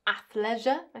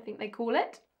 Athleisure, I think they call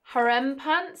it. Harem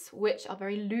pants, which are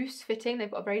very loose fitting. They've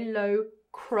got a very low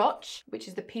crotch, which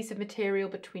is the piece of material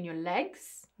between your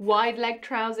legs. Wide leg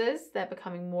trousers, they're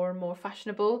becoming more and more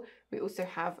fashionable. We also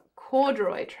have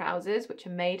corduroy trousers, which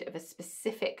are made of a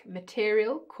specific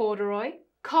material, corduroy.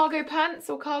 Cargo pants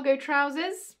or cargo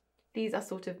trousers, these are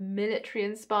sort of military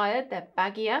inspired, they're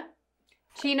baggier.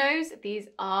 Chinos, these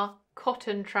are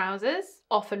cotton trousers,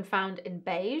 often found in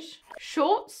beige.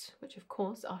 Shorts, which of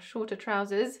course are shorter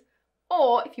trousers,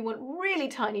 or if you want really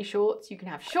tiny shorts, you can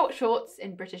have short shorts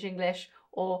in British English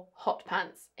or hot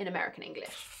pants in American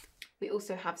English. We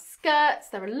also have skirts.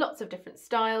 There are lots of different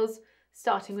styles.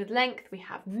 Starting with length, we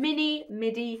have mini,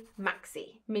 midi,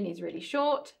 maxi. Mini is really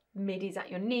short, midi's at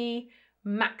your knee,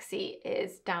 maxi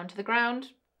is down to the ground.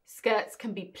 Skirts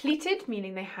can be pleated,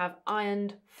 meaning they have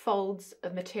ironed folds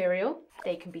of material.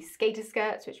 They can be skater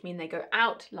skirts, which mean they go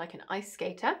out like an ice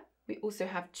skater. We also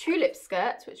have tulip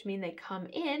skirts, which mean they come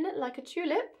in like a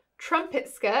tulip. Trumpet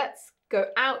skirts go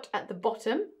out at the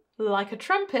bottom like a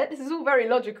trumpet. This is all very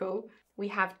logical. We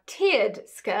have tiered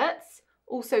skirts,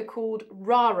 also called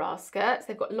rah-rah skirts.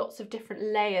 They've got lots of different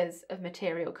layers of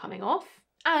material coming off.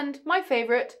 And my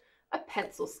favourite, a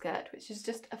pencil skirt, which is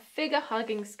just a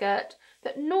figure-hugging skirt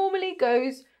that normally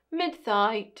goes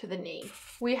mid-thigh to the knee.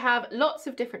 We have lots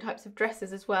of different types of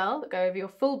dresses as well that go over your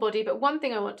full body, but one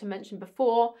thing I want to mention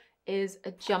before is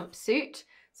a jumpsuit.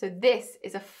 So this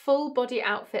is a full body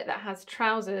outfit that has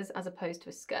trousers as opposed to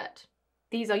a skirt.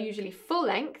 These are usually full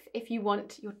length. If you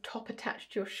want your top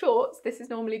attached to your shorts, this is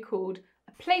normally called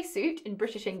a play suit in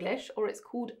British English, or it's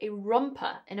called a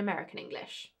romper in American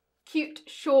English. Cute,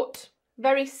 short,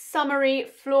 very summery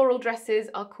floral dresses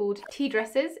are called tea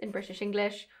dresses in British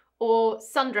English, or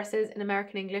sundresses in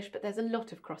American English, but there's a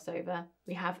lot of crossover.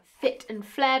 We have fit and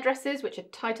flare dresses, which are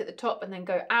tight at the top and then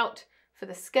go out for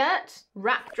the skirt.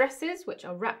 Wrap dresses, which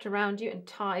are wrapped around you and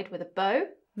tied with a bow.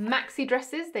 Maxi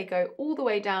dresses, they go all the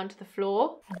way down to the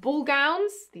floor. Ball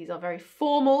gowns, these are very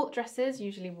formal dresses,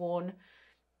 usually worn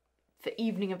for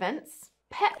evening events.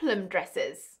 Peplum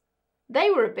dresses, they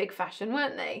were a big fashion,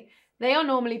 weren't they? They are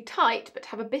normally tight, but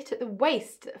have a bit at the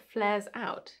waist that flares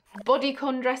out.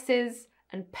 Bodycon dresses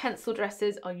and pencil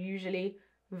dresses are usually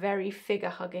very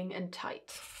figure-hugging and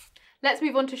tight. Let's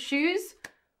move on to shoes.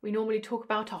 We normally talk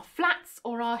about our flats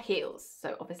or our heels.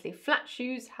 So obviously flat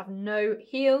shoes have no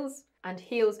heels, and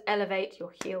heels elevate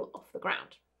your heel off the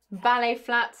ground. Ballet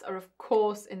flats are of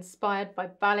course inspired by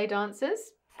ballet dancers.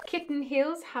 Kitten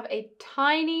heels have a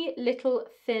tiny little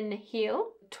thin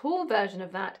heel. The tall version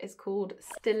of that is called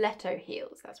stiletto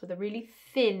heels. That's with a really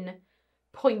thin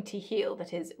pointy heel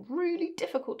that is really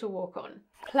difficult to walk on.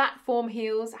 Platform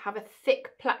heels have a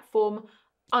thick platform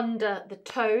under the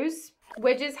toes.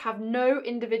 Wedges have no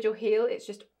individual heel, it's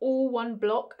just all one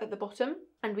block at the bottom.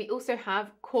 And we also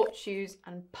have court shoes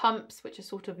and pumps, which are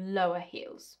sort of lower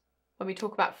heels. When we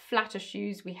talk about flatter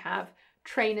shoes, we have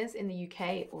trainers in the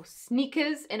UK or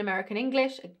sneakers in American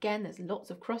English. Again, there's lots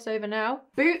of crossover now.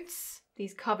 Boots,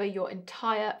 these cover your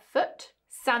entire foot.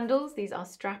 Sandals, these are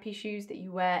strappy shoes that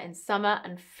you wear in summer.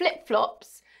 And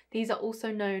flip-flops, these are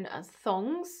also known as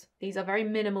thongs. These are very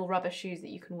minimal rubber shoes that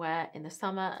you can wear in the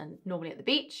summer and normally at the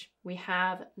beach. We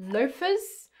have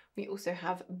loafers. We also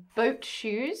have boat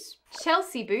shoes,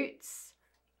 Chelsea boots,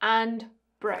 and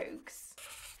brogues.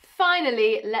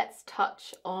 Finally, let's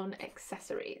touch on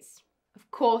accessories.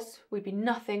 Of course, we'd be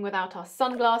nothing without our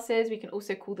sunglasses. We can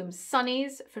also call them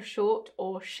sunnies for short,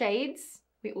 or shades.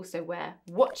 We also wear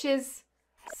watches,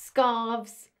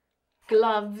 scarves,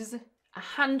 gloves, a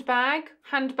handbag,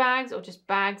 handbags, or just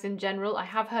bags in general. I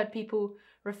have heard people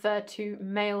refer to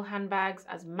male handbags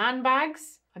as man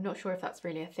bags. I'm not sure if that's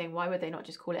really a thing. Why would they not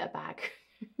just call it a bag?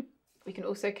 We can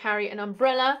also carry an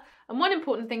umbrella. And one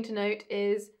important thing to note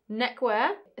is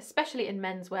neckwear, especially in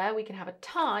menswear. We can have a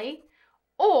tie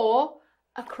or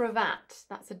a cravat.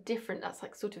 That's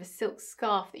like sort of a silk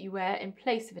scarf that you wear in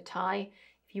place of a tie.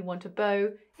 If you want a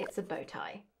bow, it's a bow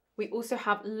tie. We also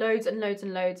have loads and loads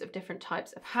and loads of different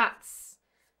types of hats.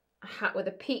 A hat with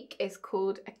a peak is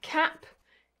called a cap.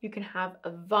 You can have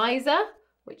a visor,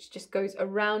 which just goes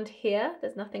around here.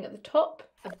 There's nothing at the top.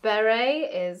 A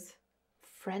beret is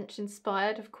French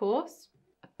inspired, of course.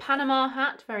 A Panama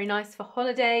hat, very nice for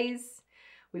holidays.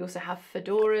 We also have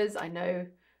fedoras. I know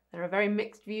there are very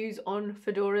mixed views on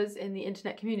fedoras in the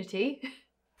internet community.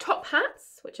 Top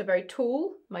hats, which are very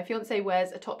tall. My fiance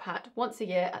wears a top hat once a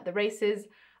year at the races,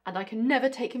 and I can never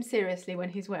take him seriously when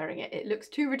he's wearing it. It looks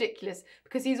too ridiculous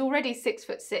because he's already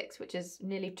 6'6", which is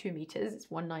nearly 2 meters. It's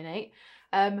 198.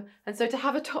 And so to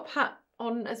have a top hat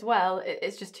on as well,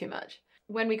 it's just too much.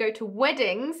 When we go to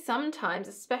weddings, sometimes,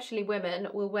 especially women,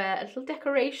 will wear a little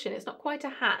decoration. It's not quite a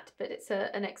hat, but it's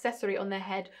an accessory on their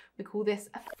head. We call this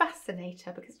a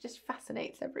fascinator because it just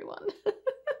fascinates everyone.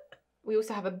 We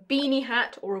also have a beanie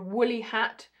hat or a woolly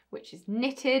hat, which is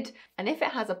knitted. And if it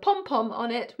has a pom-pom on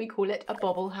it, we call it a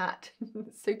bobble hat.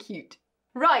 So cute.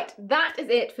 Right, that is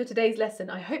it for today's lesson.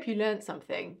 I hope you learned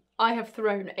something. I have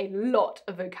thrown a lot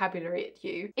of vocabulary at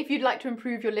you. If you'd like to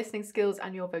improve your listening skills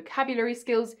and your vocabulary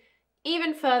skills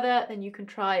even further, then you can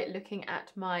try looking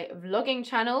at my vlogging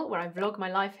channel where I vlog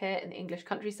my life here in the English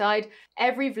countryside.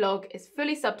 Every vlog is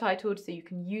fully subtitled so you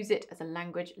can use it as a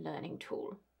language learning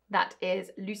tool. That is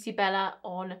Lucy Bella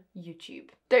on YouTube.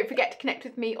 Don't forget to connect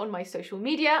with me on my social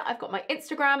media. I've got my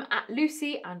Instagram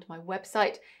 @Lucy and my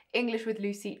website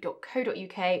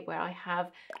englishwithlucy.co.uk where I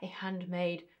have a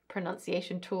handmade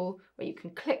pronunciation tool where you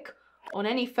can click on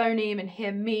any phoneme and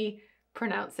hear me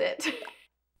pronounce it.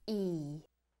 E,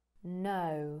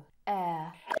 no,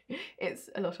 air. It's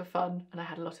a lot of fun and I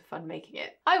had a lot of fun making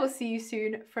it. I will see you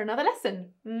soon for another lesson.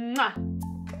 Mwah!